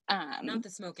not the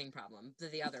smoking problem,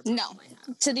 the other problem I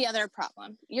have. To the other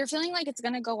problem. You're feeling like it's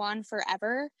going to go on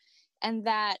forever, and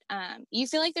that you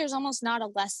feel like there's almost not a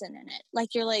lesson in it.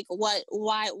 Like you're like,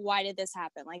 why did this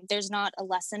happen? Like there's not a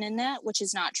lesson in that, which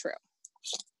is not true.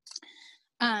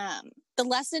 The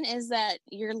lesson is that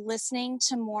you're listening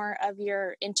to more of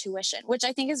your intuition, which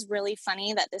I think is really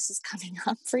funny that this is coming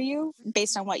up for you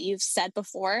based on what you've said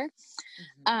before.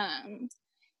 And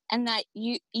that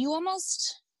you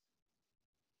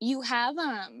have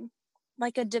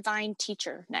like a divine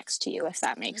teacher next to you, if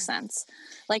that makes sense.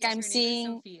 Like I'm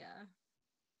seeing Sophia.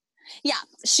 Yeah,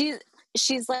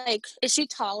 she's like, is she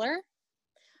taller?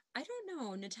 I don't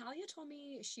know. Natalia told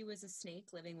me she was a snake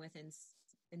living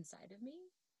inside of me.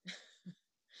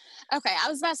 Okay, I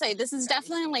was about to say this is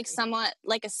definitely like somewhat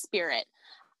like a spirit.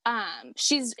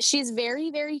 She's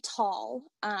very, very tall,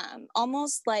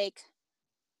 almost like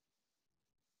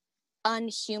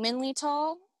unhumanly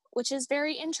tall, which is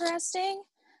very interesting.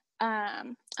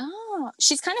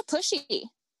 She's kind of pushy.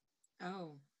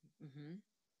 Oh. Mm-hmm.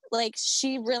 Like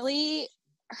she really,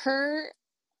 her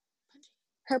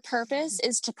purpose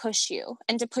is to push you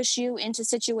and to push you into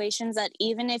situations that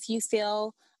even if you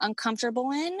feel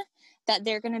uncomfortable in, that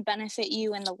they're going to benefit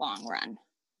you in the long run.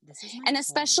 And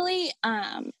especially,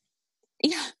 and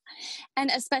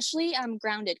especially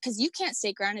grounded, because you can't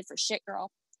stay grounded for shit,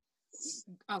 girl.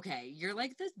 Okay, you're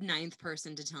like the 9th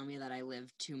person to tell me that I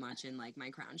live too much in like my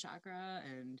crown chakra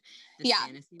and this Yeah.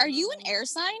 fantasy Are you an world. air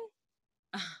sign?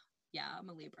 Yeah, I'm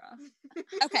a Libra.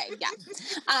 Okay,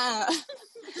 yeah.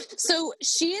 So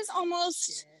she is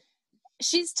almost,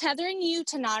 she's tethering you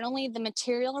to not only the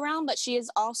material realm, but she is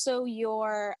also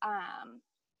your,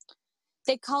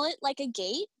 they call it like a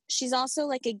gate. She's also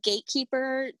like a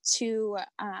gatekeeper to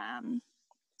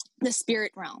the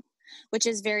spirit realm, which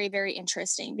is very, very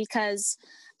interesting because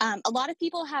a lot of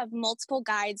people have multiple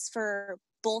guides for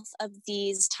both of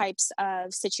these types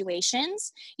of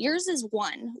situations. Yours is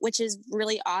one, which is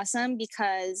really awesome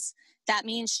because that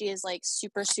means she is like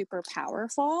super, super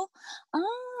powerful.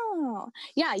 Oh,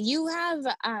 yeah. You have,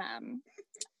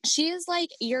 she is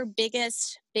like your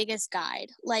biggest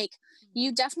guide. Like,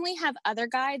 you definitely have other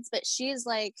guides, but she's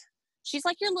like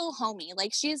your little homie.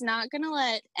 Like, she is not going to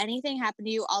let anything happen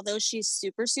to you, although she's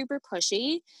super, super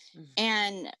pushy.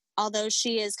 And although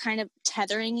she is kind of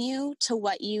tethering you to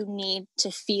what you need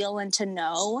to feel and to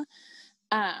know,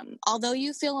 although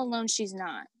you feel alone, she's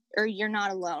not, or you're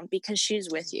not alone because she's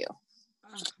with you.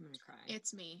 Oh, I'm gonna cry.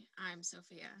 It's me. I'm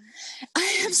Sophia. I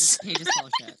am Paige is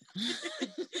bullshit.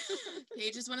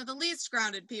 Paige is one of the least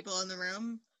grounded people in the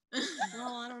room.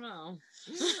 Well, I don't know.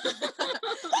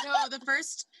 No, the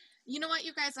first, you know what,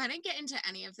 you guys, I didn't get into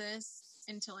any of this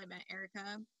until I met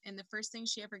Erica, and the first thing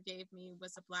she ever gave me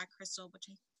was a black crystal, which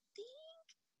I think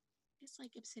is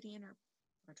like obsidian or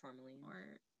tourmaline.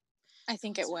 Or I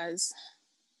think it was.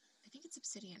 I think it's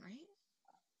obsidian, right?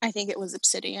 I think it was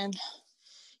obsidian.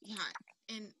 Yeah,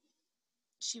 and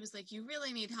she was like, you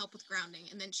really need help with grounding.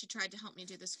 And then she tried to help me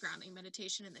do this grounding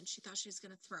meditation, and then she thought she was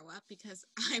going to throw up because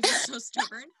I was so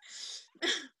stubborn.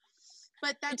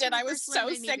 But that's I was so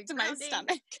sick to my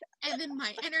stomach. And then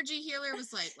my energy healer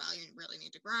was like, well, you really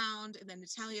need to ground. And then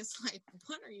Natalia's like,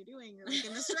 what are you doing? You're like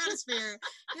in the stratosphere.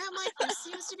 Yeah, I'm like, there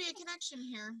seems to be a connection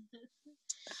here.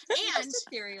 And just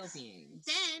ethereal beings.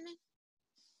 then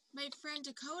my friend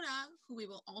Dakota, who we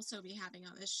will also be having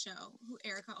on this show, who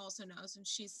Erica also knows, and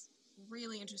she's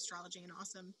really into astrology and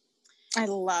awesome. I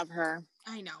love her.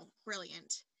 I know,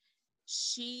 brilliant.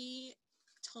 She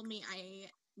told me I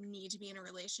need to be in a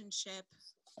relationship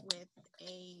with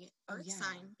a earth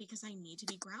sign because I need to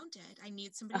be grounded. I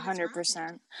need somebody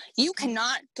 100%. You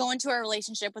cannot go into a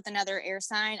relationship with another air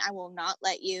sign. I will not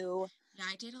let you. Yeah,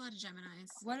 I date a lot of Geminis.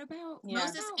 What about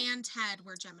Moses and Ted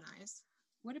were Geminis.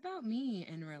 What about me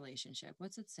in a relationship?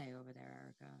 What's it say over there,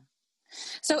 Erica?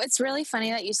 So it's really funny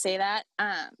that you say that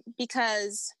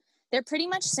because they're pretty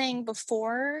much saying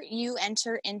before you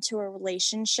enter into a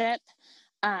relationship,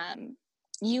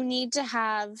 you need to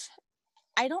have,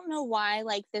 I don't know why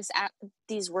like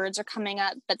these words are coming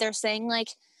up, but they're saying like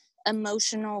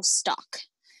emotional stock,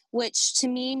 which to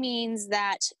me means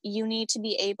that you need to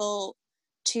be able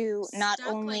to not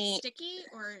stock, only like sticky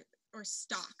or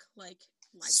stock like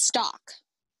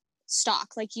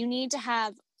stock, like you need to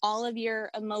have all of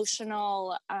your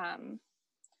emotional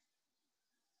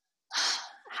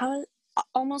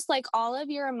almost like all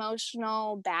of your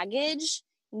emotional baggage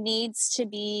needs to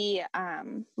be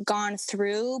gone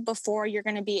through before you're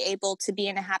going to be able to be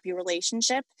in a happy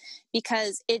relationship,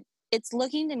 because it's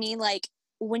looking to me like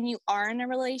when you are in a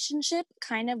relationship,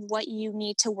 kind of what you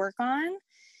need to work on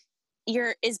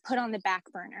is put on the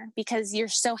back burner because you're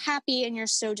so happy and you're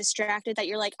so distracted that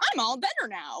you're like, I'm all better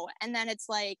now. And then it's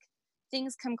like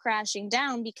things come crashing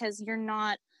down because you're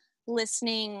not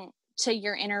listening to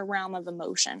your inner realm of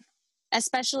emotion,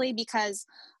 especially because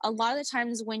a lot of the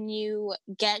times when you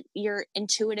get your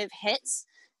intuitive hits,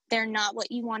 they're not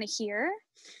what you want to hear.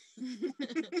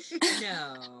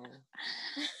 No.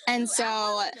 And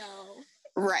so,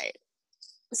 right.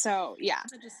 So, yeah.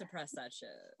 I just suppress that shit.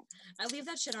 I leave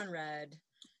that shit on red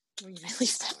when you just keep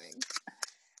going.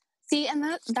 See, and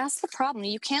that's the problem.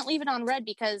 You can't leave it on red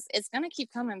because it's going to keep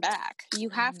coming back. You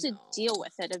have to deal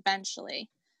with it eventually.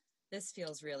 This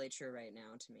feels really true right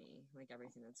now to me, like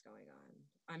everything that's going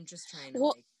on. I'm just trying to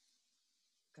go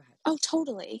ahead. Oh,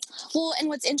 totally. Well, and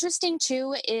what's interesting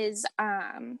too is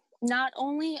not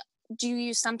only do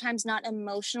you sometimes not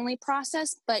emotionally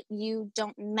process, but you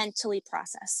don't mentally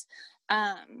process.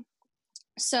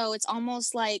 So it's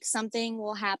almost like something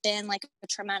will happen, like a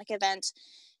traumatic event,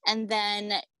 and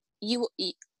then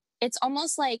it's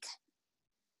almost like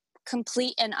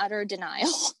complete and utter denial.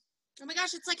 Oh my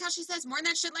gosh, it's like how she says, more than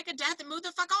that shit like a death and move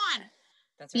the fuck on.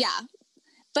 That's right. Yeah.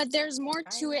 But there's more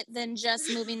to it than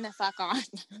just moving the fuck on.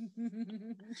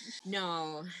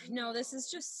 No, this is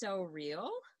just so real.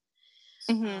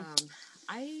 Mm-hmm.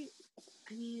 I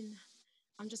mean,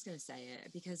 I'm just going to say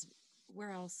it because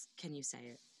where else can you say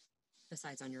it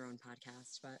besides on your own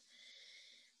podcast? But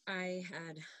I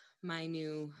had my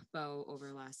new beau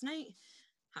over last night,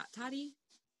 Hot Toddy,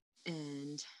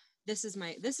 and this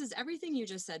is everything you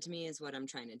just said to me is what I'm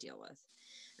trying to deal with.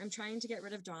 I'm trying to get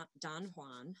rid of Don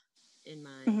Juan in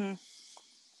my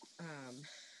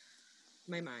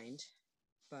my mind,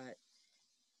 but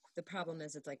the problem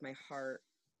is it's like my heart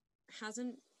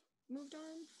hasn't moved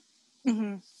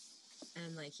on.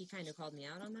 And like he kind of called me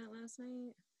out on that last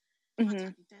night.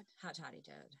 Hot Toddy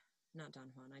did. Not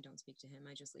Don Juan. I don't speak to him.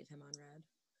 I just leave him on red.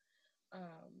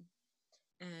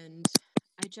 And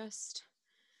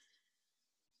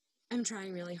I'm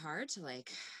trying really hard to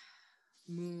like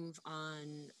move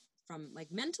on from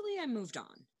like mentally I moved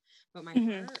on, but my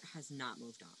heart has not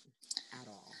moved on at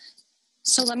all.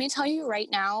 So let me tell you right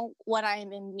now, what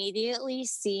I'm immediately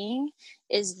seeing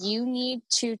is you need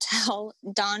to tell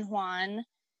Don Juan,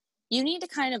 you need to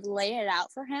kind of lay it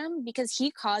out for him because he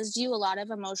caused you a lot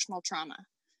of emotional trauma.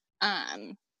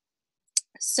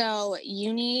 So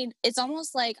it's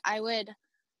almost like I would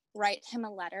write him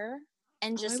a letter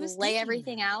and just lay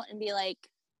everything out and be like,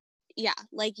 yeah,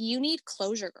 like you need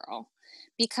closure, girl,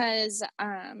 because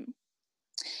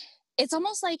it's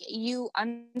almost like you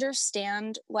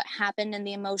understand what happened in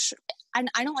the emotion.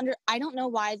 I don't know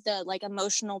why the like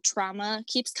emotional trauma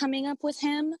keeps coming up with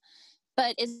him,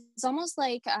 but it's almost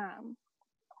like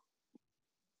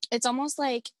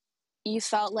you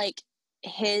felt like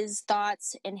his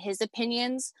thoughts and his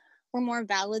opinions were more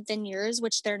valid than yours,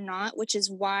 which they're not, which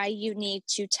is why you need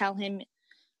to tell him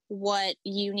what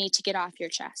you need to get off your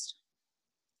chest.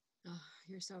 Oh,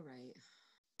 you're so right.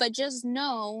 But just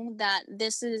know that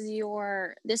this is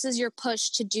your push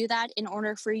to do that in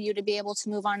order for you to be able to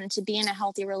move on and to be in a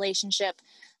healthy relationship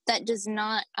that does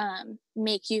not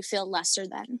make you feel lesser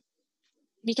than,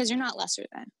 because you're not lesser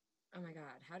than. Oh my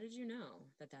God. How did you know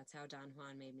that that's how Don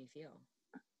Juan made me feel?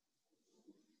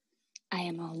 I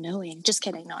am all knowing. Just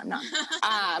kidding. No, I'm not.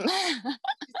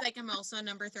 It's like I'm also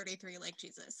number 33, like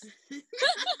Jesus.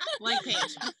 Like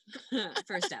Paige.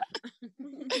 First step.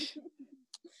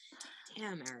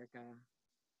 Damn, Erica.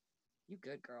 You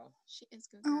good girl. She is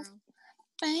good girl. Oh,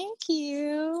 thank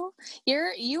you.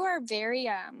 You are very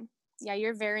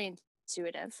you're very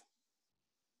intuitive.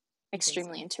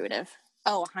 Extremely intuitive.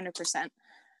 Oh, 100%.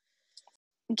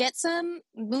 Get some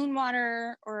moon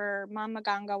water or mama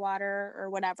ganga water or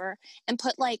whatever and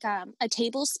put like a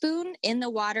tablespoon in the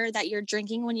water that you're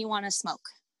drinking when you want to smoke.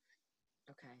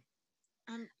 Okay.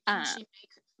 Can she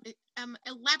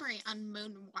elaborate on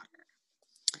moon water?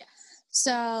 Yes.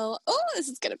 So, this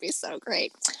is going to be so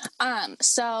great.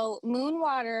 So moon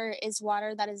water is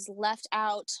water that is left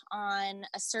out on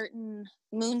a certain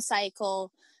moon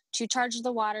cycle to charge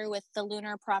the water with the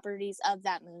lunar properties of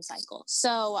that moon cycle.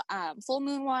 So full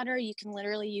moon water, you can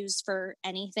literally use for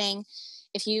anything.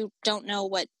 If you don't know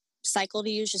what cycle to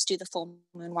use, just do the full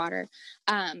moon water.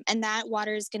 And that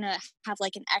water is going to have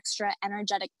like an extra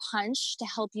energetic punch to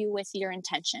help you with your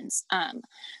intentions.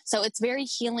 So it's very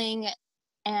healing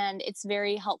and it's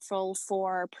very helpful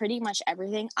for pretty much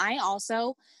everything.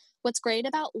 What's great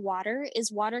about water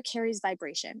is water carries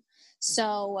vibration.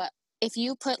 So if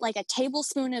you put like a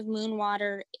tablespoon of moon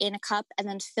water in a cup and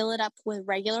then fill it up with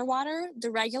regular water, the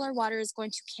regular water is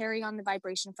going to carry on the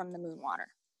vibration from the moon water.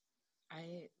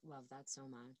 I love that so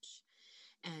much.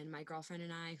 And my girlfriend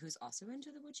and I, who's also into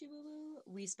the Witchy Woo Woo,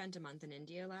 we spent a month in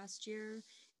India last year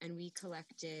and we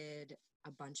collected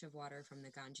a bunch of water from the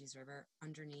Ganges River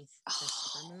underneath the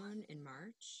supermoon in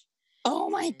March. Oh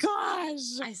my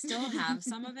gosh! I still have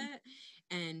some of it.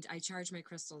 And I charge my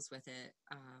crystals with it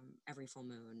every full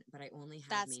moon, but I only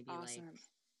have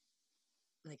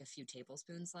like a few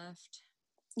tablespoons left.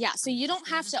 Yeah, so you don't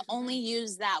have to only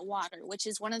use that water, which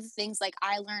is one of the things like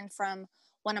I learned from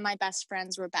one of my best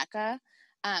friends, Rebecca.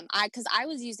 Because I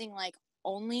was using like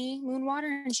only moon water,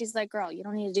 and she's like, "Girl, you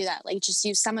don't need to do that. Like, just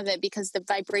use some of it because the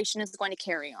vibration is going to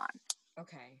carry on."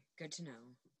 Okay, good to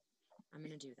know. I'm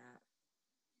gonna do that.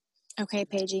 Okay,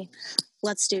 Paigey,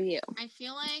 let's do you. I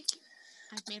feel like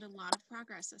I've made a lot of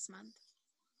progress this month.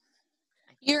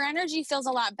 Your energy feels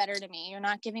a lot better to me. You're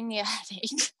not giving me a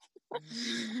headache.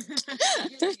 I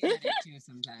get a headache too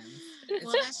sometimes.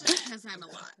 Well, that's just because I'm a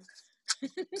lot.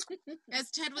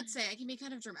 As Ted would say, I can be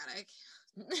kind of dramatic.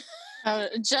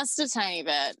 Just a tiny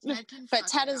bit. But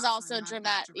Ted is also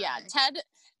dramatic. Yeah,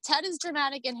 Ted is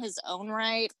dramatic in his own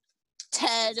right.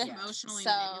 Ted emotionally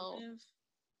manipulative.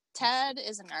 Ted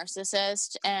is a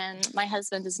narcissist, and my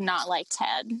husband is not like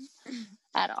Ted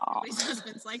at all. Everybody's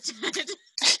husband's like Ted.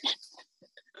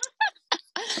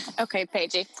 Okay,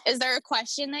 Paigey, is there a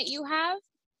question that you have,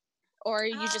 or are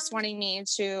you just wanting me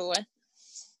to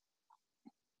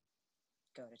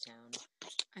go to town?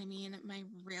 I mean, my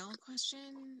real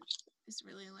question is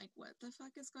really like, what the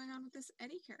fuck is going on with this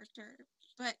Eddie character?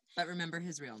 But remember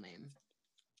his real name.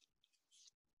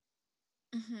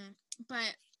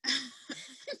 But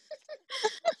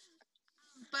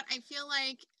but I feel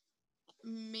like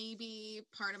maybe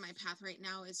part of my path right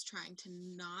now is trying to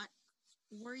not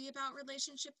worry about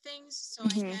relationship things. So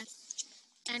I guess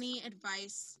any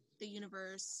advice the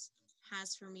universe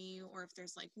has for me, or if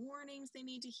there's like warnings they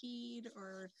need to heed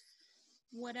or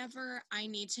whatever, I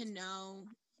need to know.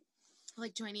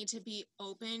 Like, do I need to be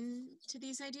open to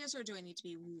these ideas, or do I need to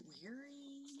be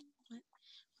wary? What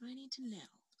do I need to know?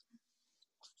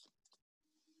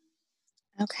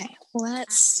 Okay,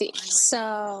 let's see.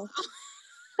 So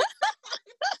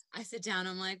I sit down,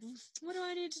 I'm like, what do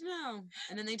I need to know?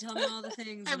 And then they tell me all the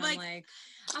things, and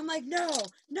I'm like,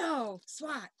 no,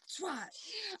 SWAT.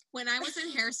 When I was in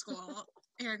hair school,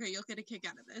 Erica, you'll get a kick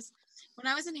out of this. When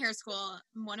I was in hair school,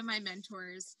 one of my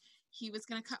mentors, he was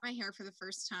going to cut my hair for the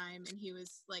first time, and he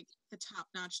was like the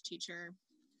top-notch teacher,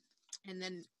 and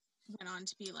then went on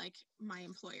to be like my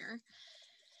employer.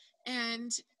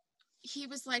 And he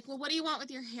was like, well, what do you want with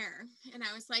your hair? And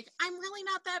I was like, I'm really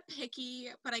not that picky,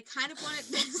 but I kind of want it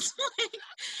this way.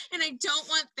 And I don't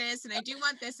want this, and I do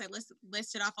want this. I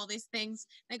listed off all these things.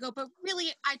 And I go, but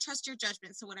really, I trust your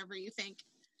judgment, so whatever you think.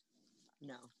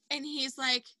 No. And he's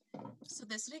like, so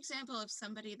this is an example of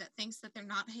somebody that thinks that they're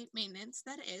not high maintenance.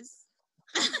 That is.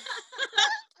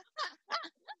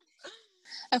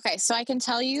 Okay, so I can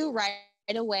tell you right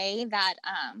away that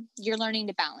you're learning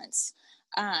to balance.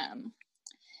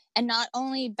 And not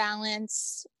only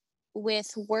balance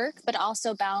with work, but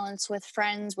also balance with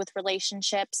friends, with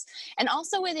relationships, and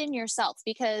also within yourself,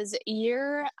 because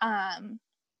you're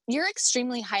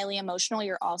extremely highly emotional.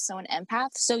 You're also an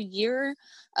empath. So your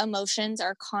emotions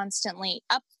are constantly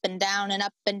up and down and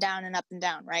up and down and up and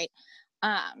down, right?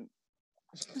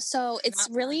 So it's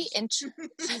really interesting.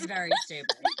 She's very stable.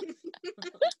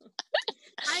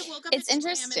 I woke up it's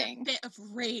interesting. In a bit of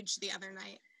rage the other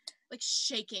night, like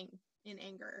shaking in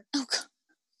anger.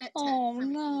 Oh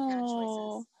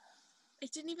no.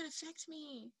 It didn't even affect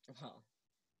me. Well,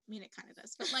 I mean, it kind of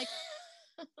does, but like,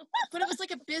 but it was like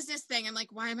a business thing. I'm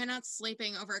like, why am I not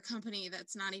sleeping over a company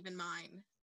that's not even mine?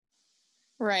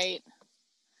 Right.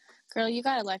 Girl, you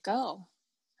gotta let go.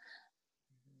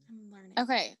 I'm learning.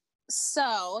 Okay.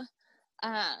 So,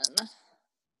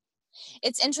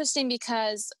 it's interesting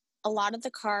because a lot of the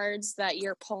cards that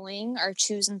you're pulling are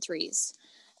 2s and 3s.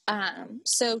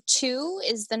 So 2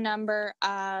 is the number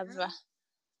of,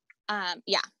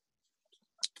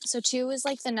 So 2 is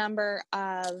like the number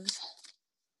of,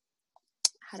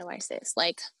 how do I say this?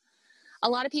 Like, a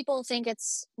lot of people think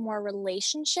it's more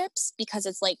relationships because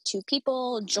it's like 2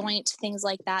 people, joint, things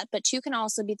like that. But 2 can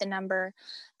also be the number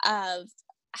of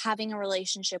having a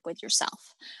relationship with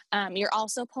yourself. You're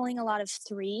also pulling a lot of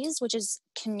 3s, which is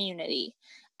community.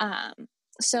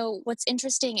 So what's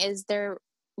interesting is they're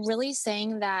really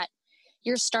saying that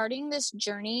you're starting this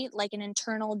journey, like an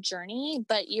internal journey,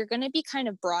 but you're going to be kind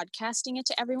of broadcasting it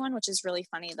to everyone, which is really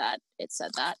funny that it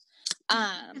said that.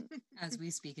 As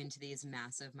we speak into these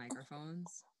massive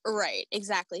microphones. Right,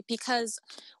 exactly. Because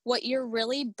what you're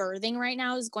really birthing right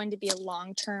now is going to be a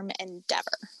long-term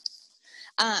endeavor.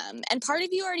 And part of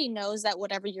you already knows that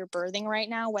whatever you're birthing right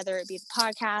now, whether it be the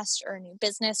podcast or a new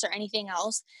business or anything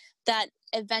else, that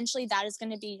eventually that is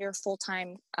going to be your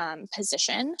full-time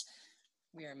position.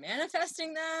 We are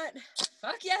manifesting that.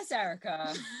 Fuck yes,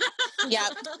 Erica.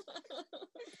 Yep.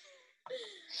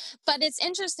 But it's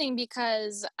interesting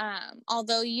because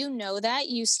although you know that,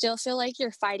 you still feel like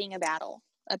you're fighting a battle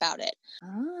about it.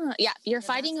 Yeah, you're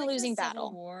fighting a losing battle.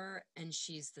 Civil War, and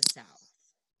she's the South.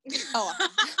 Oh.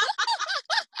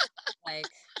 Like,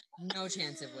 no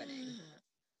chance of winning.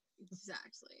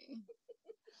 Exactly.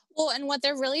 Well, and what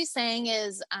they're really saying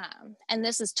is, and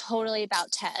this is totally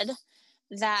about Ted,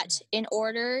 that in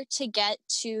order to get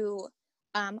to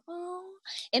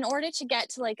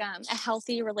like a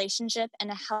healthy relationship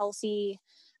and a healthy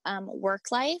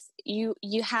work life, you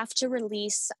have to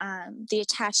release the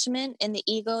attachment and the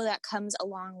ego that comes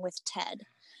along with Ted.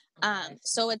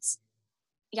 So it's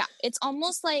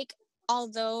almost like,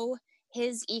 although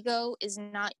his ego is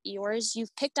not yours,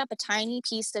 you've picked up a tiny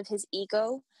piece of his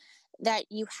ego that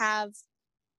you have,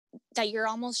 that you're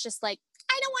almost just like,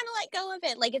 I don't want to let go of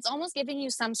it. Like, it's almost giving you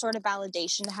some sort of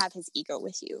validation to have his ego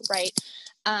with you, right?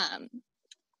 And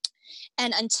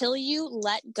until you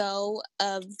let go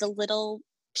of the little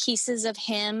pieces of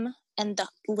him and the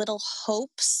little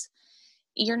hopes,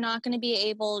 you're not going to be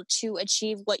able to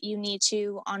achieve what you need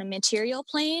to on a material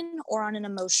plane or on an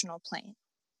emotional plane.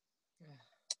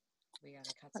 We got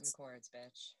to cut some cords,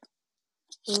 bitch.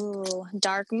 Ooh,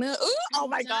 dark moon. Ooh, oh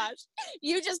my gosh.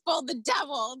 You just pulled the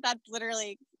devil. That's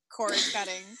literally cord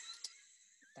cutting.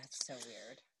 That's so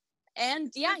weird.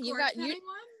 And yeah, The you cord got cutting you.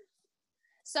 one?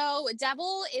 So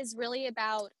devil is really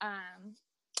about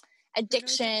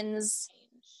addictions,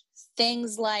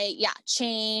 things like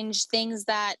change, things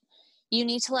that you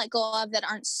need to let go of that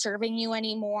aren't serving you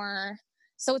anymore.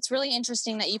 So it's really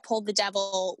interesting that you pulled the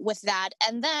devil with that.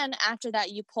 And then after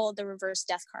that, you pulled the reverse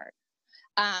death card.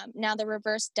 Now the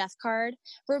reverse death card,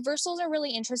 reversals are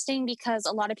really interesting because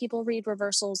a lot of people read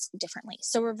reversals differently.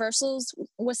 So reversals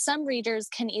with some readers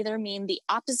can either mean the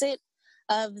opposite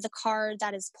of the card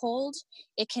that is pulled.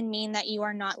 It can mean that you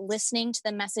are not listening to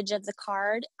the message of the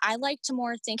card. I like to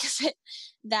more think of it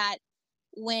that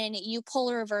when you pull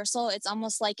a reversal, it's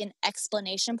almost like an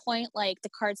explanation point. Like the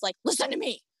card's like, listen to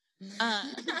me.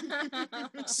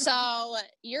 So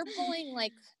you're pulling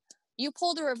you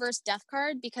pulled a reverse death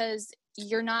card because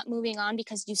you're not moving on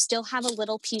because you still have a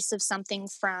little piece of something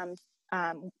from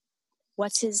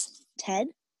what's his Ted,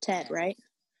 right?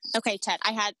 Okay, Ted.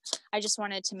 I just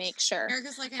wanted to make sure.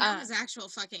 Erica's like, I know his actual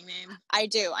fucking name. I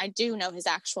do know his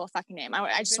actual fucking name.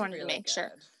 I just wanted to make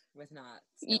sure. With not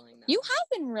spelling them. You have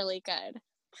been really good.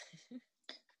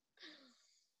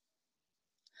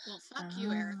 Well, fuck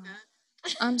you, Erica.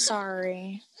 I'm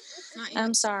sorry.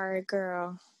 I'm sorry,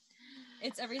 girl.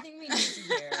 It's everything we need to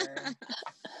hear.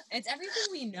 It's everything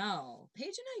we know. Paige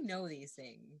and I know these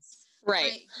things.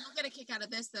 Right. You'll get a kick out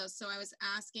of this, though. So I was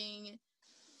asking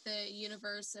the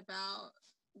universe about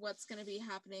what's going to be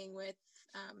happening with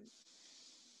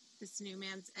this new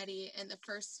man's Eddie, and the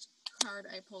first card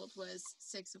I pulled was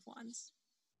 6 of Wands.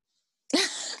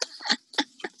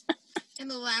 And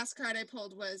the last card I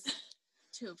pulled was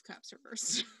 2 of Cups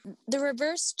reversed. The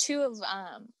reverse 2 of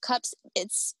Cups,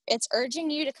 it's urging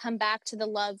you to come back to the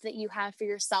love that you have for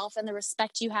yourself and the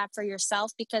respect you have for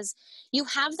yourself, because you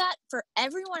have that for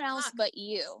everyone else but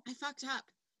you. I fucked up.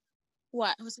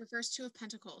 What? It was reverse 2 of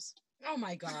Pentacles. Oh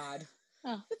my God.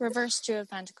 Oh, reverse 2 of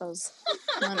Pentacles.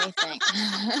 Let me think.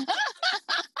 I'm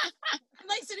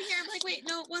like sitting here, I'm like, wait,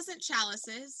 no, it wasn't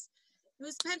chalices. It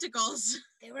was pentacles.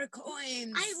 They were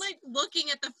coins. I like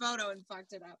looking at the photo and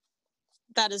fucked it up.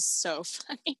 That is so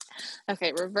funny.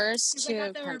 Okay, reverse 2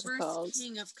 of Pentacles. Reverse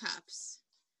King of Cups.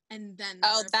 And then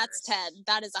that's Ted.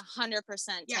 That is 100%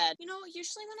 Ted. You know,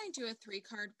 usually when I do a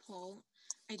 3-card pull,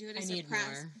 I do it as I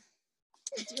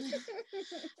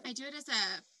do it as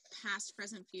a past,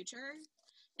 present, future.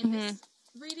 And this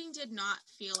reading did not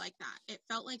feel like that. It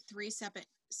felt like 3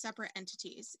 separate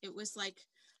entities. It was like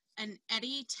an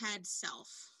Eddie Ted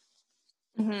self.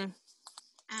 And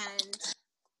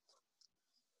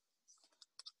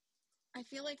I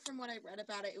feel like from what I read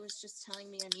about it, it was just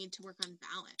telling me I need to work on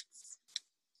balance.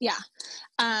 Yeah.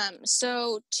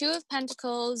 So 2 of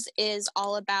Pentacles is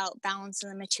all about balance in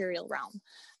the material realm.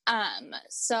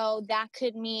 So that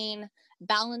could mean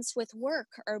balance with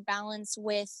work, or balance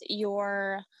with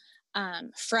your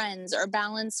friends, or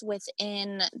balance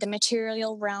within the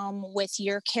material realm with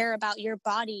your care about your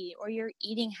body or your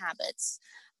eating habits.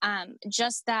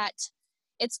 Just that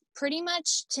it's pretty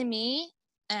much, to me,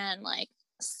 and like,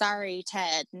 sorry,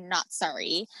 Ted, not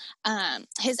sorry.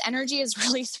 His energy has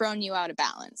really thrown you out of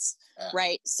balance,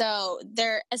 right? So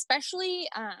they're especially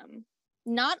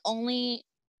not only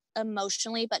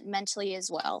emotionally, but mentally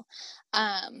as well.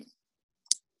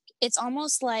 It's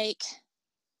almost like,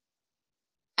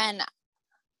 and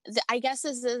I guess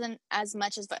this isn't as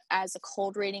much as a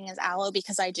cold reading as Aloe,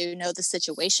 because I do know the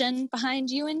situation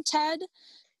behind you and Ted.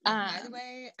 By the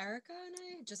way, Erica and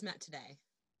I just met today.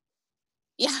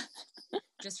 Yeah.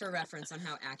 Just for reference on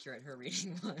how accurate her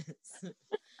reading was.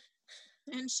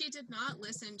 And she did not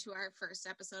listen to our first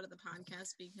episode of the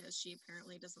podcast because she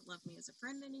apparently doesn't love me as a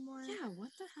friend anymore. Yeah, what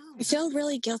the hell? I feel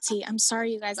really guilty. I'm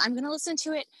sorry, you guys. I'm going to listen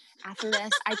to it after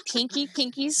this. I pinky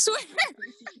swear.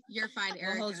 You're fine,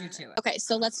 Erica. We'll hold you to it. Okay,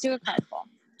 so let's do a card pull.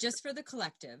 Just for the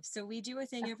collective. So we do a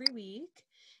thing every week,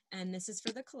 and this is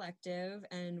for the collective,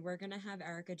 and we're going to have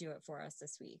Erica do it for us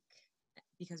this week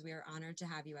because we are honored to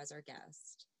have you as our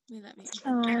guest.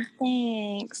 Oh,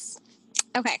 thanks.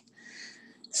 Okay.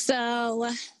 So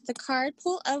the card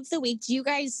pull of the week, do you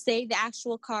guys say the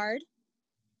actual card?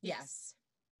 Yes.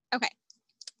 Okay.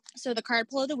 So the card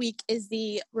pull of the week is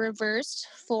the reversed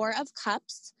 4 of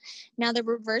Cups. Now the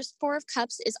reversed 4 of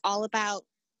Cups is all about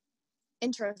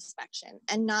introspection,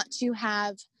 and not to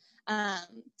have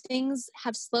things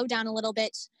have slowed down a little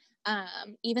bit.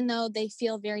 Even though they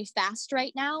feel very fast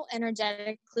right now,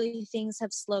 energetically things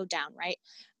have slowed down, right?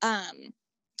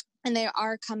 And they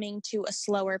are coming to a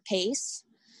slower pace,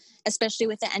 especially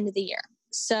with the end of the year.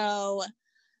 So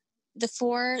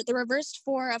the reversed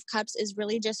Four of Cups is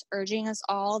really just urging us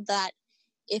all that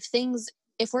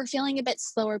if we're feeling a bit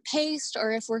slower paced,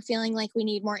 or if we're feeling like we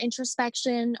need more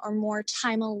introspection or more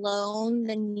time alone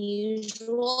than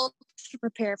usual to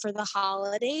prepare for the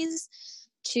holidays,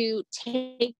 to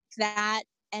take that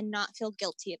and not feel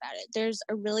guilty about it. There's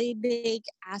a really big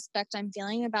aspect I'm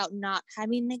feeling about not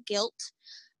having the guilt,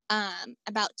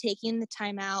 about taking the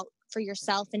time out for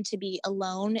yourself and to be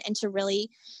alone and to really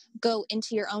go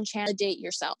into your own channel, date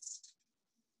yourself.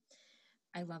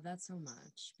 I love that so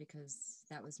much, because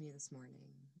that was me this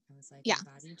morning. I was like, Yeah.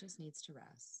 my body just needs to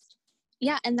rest.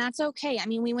 Yeah, and that's okay. I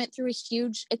mean, we went through a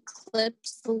huge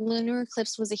eclipse. The lunar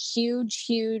eclipse was a huge,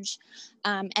 huge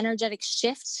energetic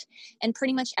shift. And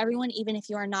pretty much everyone, even if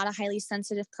you are not a highly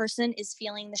sensitive person, is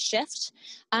feeling the shift.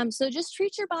 So just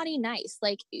treat your body nice.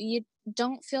 Like, you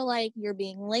don't feel like you're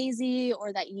being lazy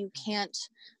or that you can't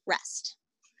rest.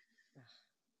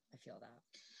 I feel that.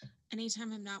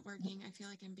 Anytime I'm not working, I feel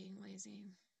like I'm being lazy.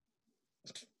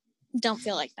 Don't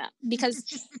feel like that, because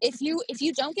if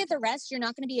you don't get the rest, you're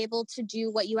not going to be able to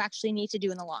do what you actually need to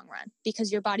do in the long run,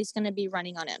 because your body's going to be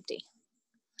running on empty.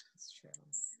 That's true.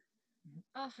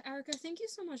 Oh, Erica, thank you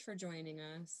so much for joining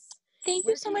us. Thank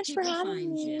Where you so can much for people having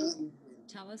find me. you?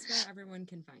 Tell us where everyone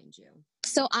can find you.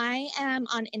 So I am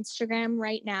on Instagram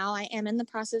right now. I am in the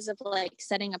process of like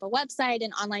setting up a website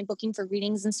and online booking for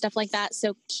readings and stuff like that.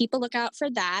 So keep a lookout for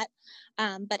that.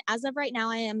 But as of right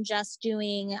now, I'm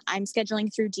scheduling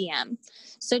through DM.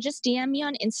 So just DM me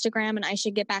on Instagram and I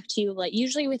should get back to you, like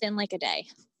usually within like a day.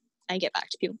 I get back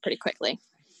to people pretty quickly.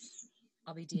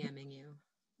 I'll be DMing you.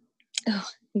 Oh,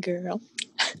 girl.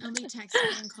 I'll be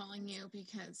texting and calling you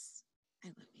because I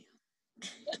love you.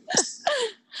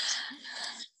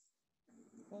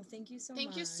 Well, thank you so much.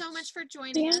 Thank you so much for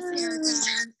joining us,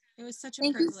 Erica. It was such a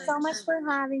privilege. Thank you so much for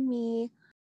having me.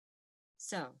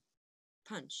 So,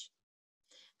 Punch,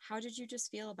 how did you just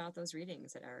feel about those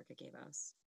readings that Erica gave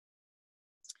us?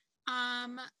 I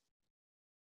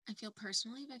feel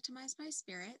personally victimized by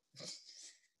spirit.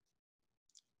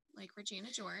 Like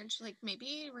Regina George. Like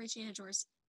maybe Regina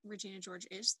George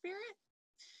is spirit?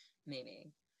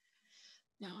 Maybe.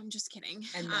 No, I'm just kidding.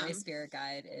 And my spirit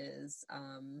guide is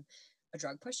a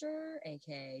drug pusher,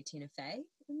 aka Tina Fey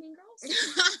in Mean Girls.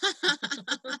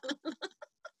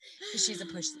 She's a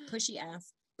pushy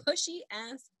ass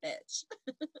bitch.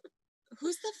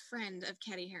 Who's the friend of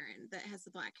Katie Heron that has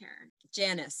the black hair?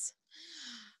 Janice.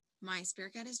 My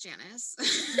spirit guide is Janice.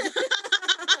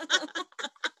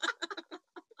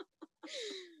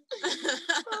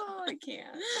 Oh, I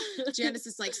can't. Janice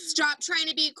is like, stop trying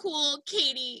to be cool,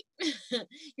 Katie.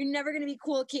 You're never gonna be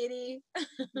cool, Katie.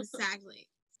 Exactly.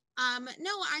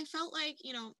 No, I felt like,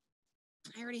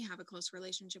 I already have a close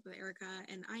relationship with Erica,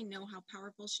 and I know how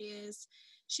powerful she is.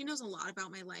 She knows a lot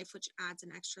about my life, which adds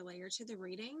an extra layer to the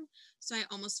reading. So I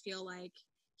almost feel like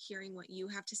hearing what you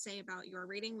have to say about your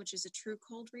reading, which is a true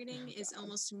cold reading, is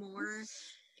almost more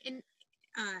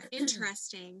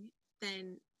interesting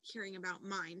than hearing about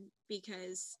mine,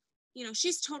 because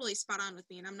she's totally spot on with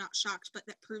me, and I'm not shocked, but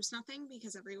that proves nothing,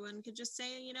 because everyone could just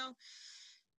say,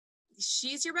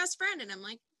 she's your best friend, and I'm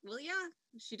like, well, yeah,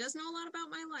 she does know a lot about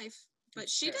my life, but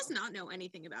she does not know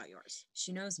anything about yours.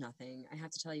 She knows nothing. I have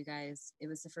to tell you guys, it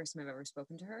was the first time I've ever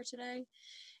spoken to her today,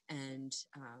 and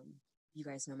you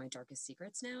guys know my darkest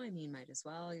secrets now. I mean, might as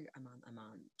well. I'm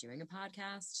on doing a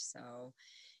podcast, so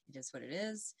it is what it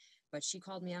is. But she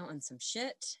called me out on some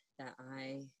shit that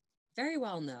I very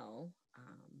well know.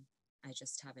 I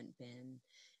just haven't been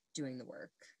doing the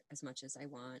work as much as I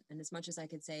want. And as much as I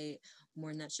could say more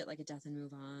than that shit, like a death and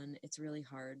move on, it's really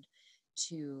hard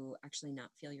to actually not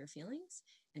feel your feelings.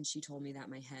 And she told me that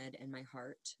my head and my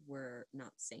heart were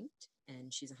not synced.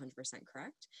 And she's 100%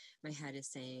 correct. My head is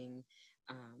saying,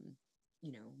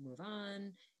 move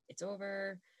on, it's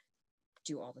over,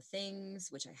 do all the things,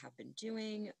 which I have been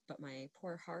doing. But my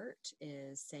poor heart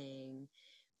is saying,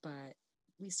 but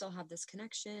we still have this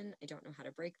connection. I don't know how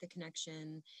to break the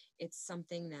connection. It's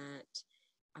something that,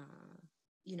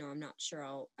 I'm not sure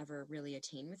I'll ever really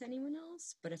attain with anyone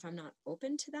else. But if I'm not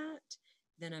open to that,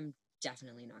 then I'm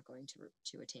definitely not going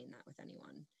to attain that with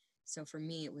anyone. So for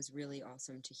me, it was really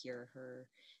awesome to hear her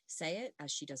say it,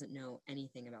 as she doesn't know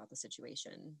anything about the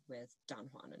situation with Don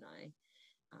Juan and I.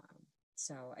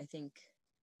 So I think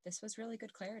this was really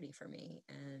good clarity for me.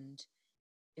 And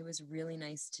it was really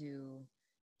nice to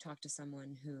talk to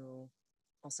someone who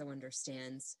also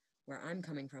understands where I'm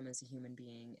coming from as a human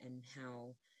being, and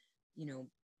how,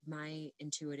 my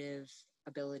intuitive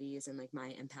abilities and like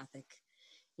my empathic,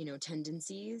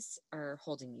 tendencies are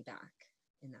holding me back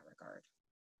in that regard.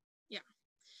 Yeah.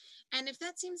 And if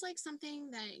that seems like something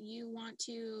that you want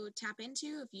to tap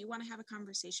into, if you want to have a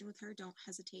conversation with her, don't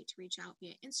hesitate to reach out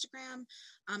via Instagram.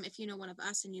 If you know one of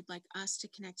us and you'd like us to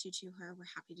connect you to her, we're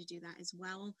happy to do that as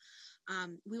well.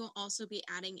 We will also be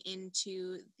adding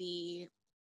into the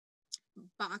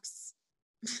box.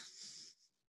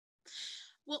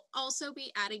 We'll also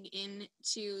be adding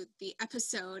into the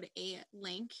episode a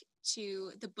link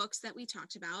to the books that we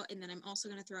talked about. And then I'm also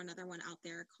going to throw another one out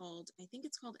there called, I think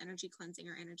it's called Energy Cleansing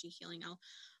or Energy Healing.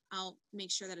 I'll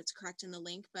make sure that it's correct in the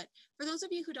link. But for those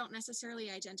of you who don't necessarily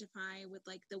identify with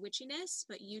like the witchiness,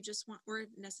 but you just want, or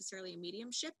necessarily a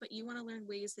mediumship, but you want to learn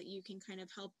ways that you can kind of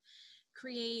help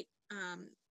create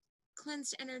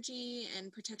cleansed energy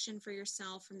and protection for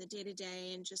yourself from the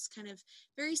day-to-day, and just kind of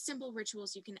very simple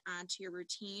rituals you can add to your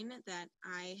routine that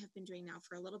I have been doing now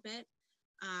for a little bit.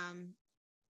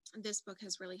 This book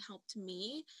has really helped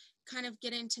me kind of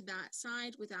get into that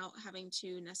side without having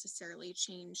to necessarily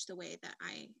change the way that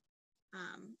I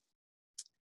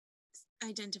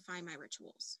identify my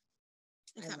rituals,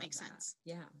 if that makes sense.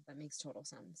 Yeah, that makes total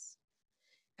sense.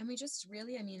 And we just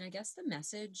really, I mean, I guess the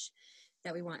message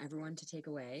that we want everyone to take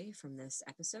away from this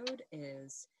episode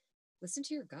is listen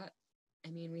to your gut.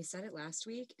 I mean, we said it last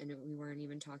week and we weren't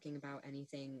even talking about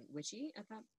anything witchy at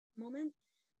that moment,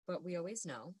 but we always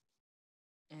know.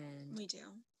 And we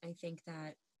do. I think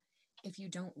that if you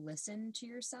don't listen to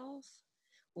yourself,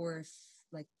 or if,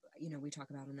 like, you know, we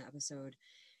talk about in the episode,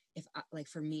 if like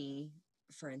for me,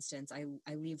 for instance, I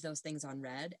leave those things on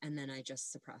red and then I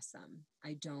just suppress them.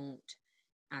 I don't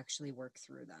actually work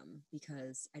through them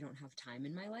because I don't have time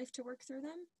in my life to work through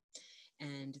them,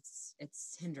 and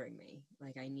it's hindering me.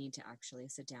 Like, I need to actually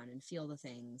sit down and feel the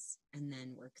things and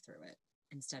then work through it,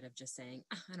 instead of just saying,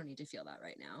 I don't need to feel that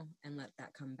right now, and let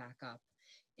that come back up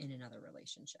in another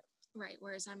relationship. Right.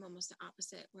 Whereas I'm almost the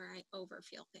opposite, where I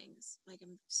overfeel things. Like,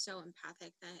 I'm so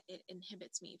empathic that it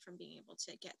inhibits me from being able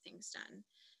to get things done.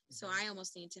 Mm-hmm. So I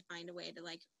almost need to find a way to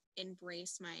like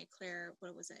embrace my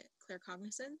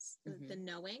claircognizance, mm-hmm. the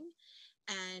knowing,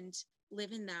 and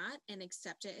live in that and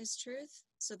accept it as truth,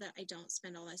 so that I don't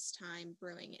spend all this time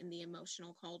brewing in the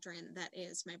emotional cauldron that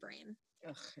is my brain.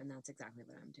 Ugh, and that's exactly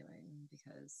what I'm doing,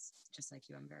 because just like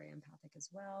you, I'm very empathic as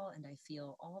well, and I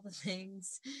feel all the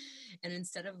things, and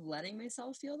instead of letting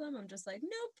myself feel them, I'm just like,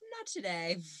 nope, not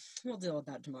today, we'll deal with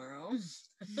that tomorrow.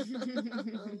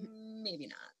 Maybe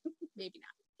not.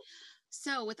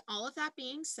 So with all of that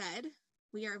being said,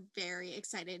 we are very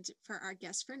excited for our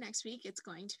guest for next week. It's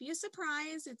going to be a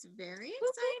surprise. It's very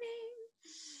exciting.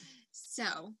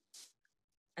 So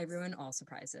I ruin all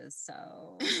surprises,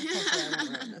 so hopefully I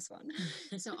won't ruin this one.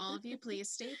 So all of you, please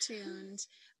stay tuned.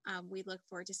 We look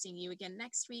forward to seeing you again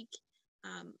next week.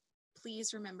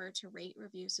 Please remember to rate,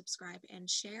 review, subscribe, and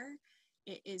share.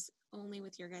 It is only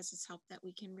with your guys' help that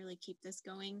we can really keep this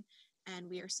going, and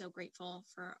we are so grateful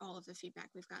for all of the feedback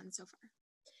we've gotten so far.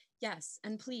 Yes,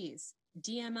 and please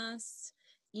DM us,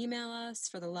 email us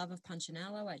for the love of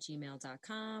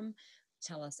punchinello@gmail.com.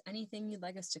 Tell us anything you'd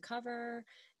like us to cover.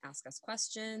 Ask us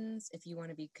questions. If you want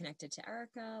to be connected to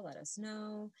Erica, let us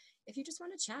know. If you just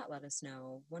want to chat, let us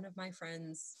know. One of my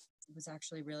friends was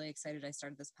actually really excited I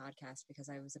started this podcast because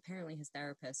I was apparently his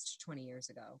therapist 20 years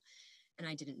ago, and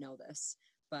I didn't know this,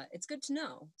 but it's good to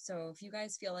know. So if you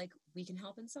guys feel like we can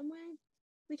help in some way,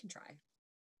 we can try.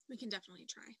 We can definitely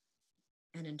try.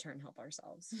 And in turn, help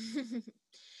ourselves.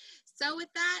 So with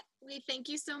that, we thank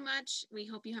you so much. We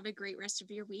hope you have a great rest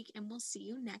of your week, and we'll see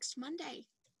you next Monday.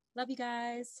 Love you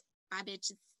guys. Bye,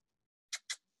 bitches.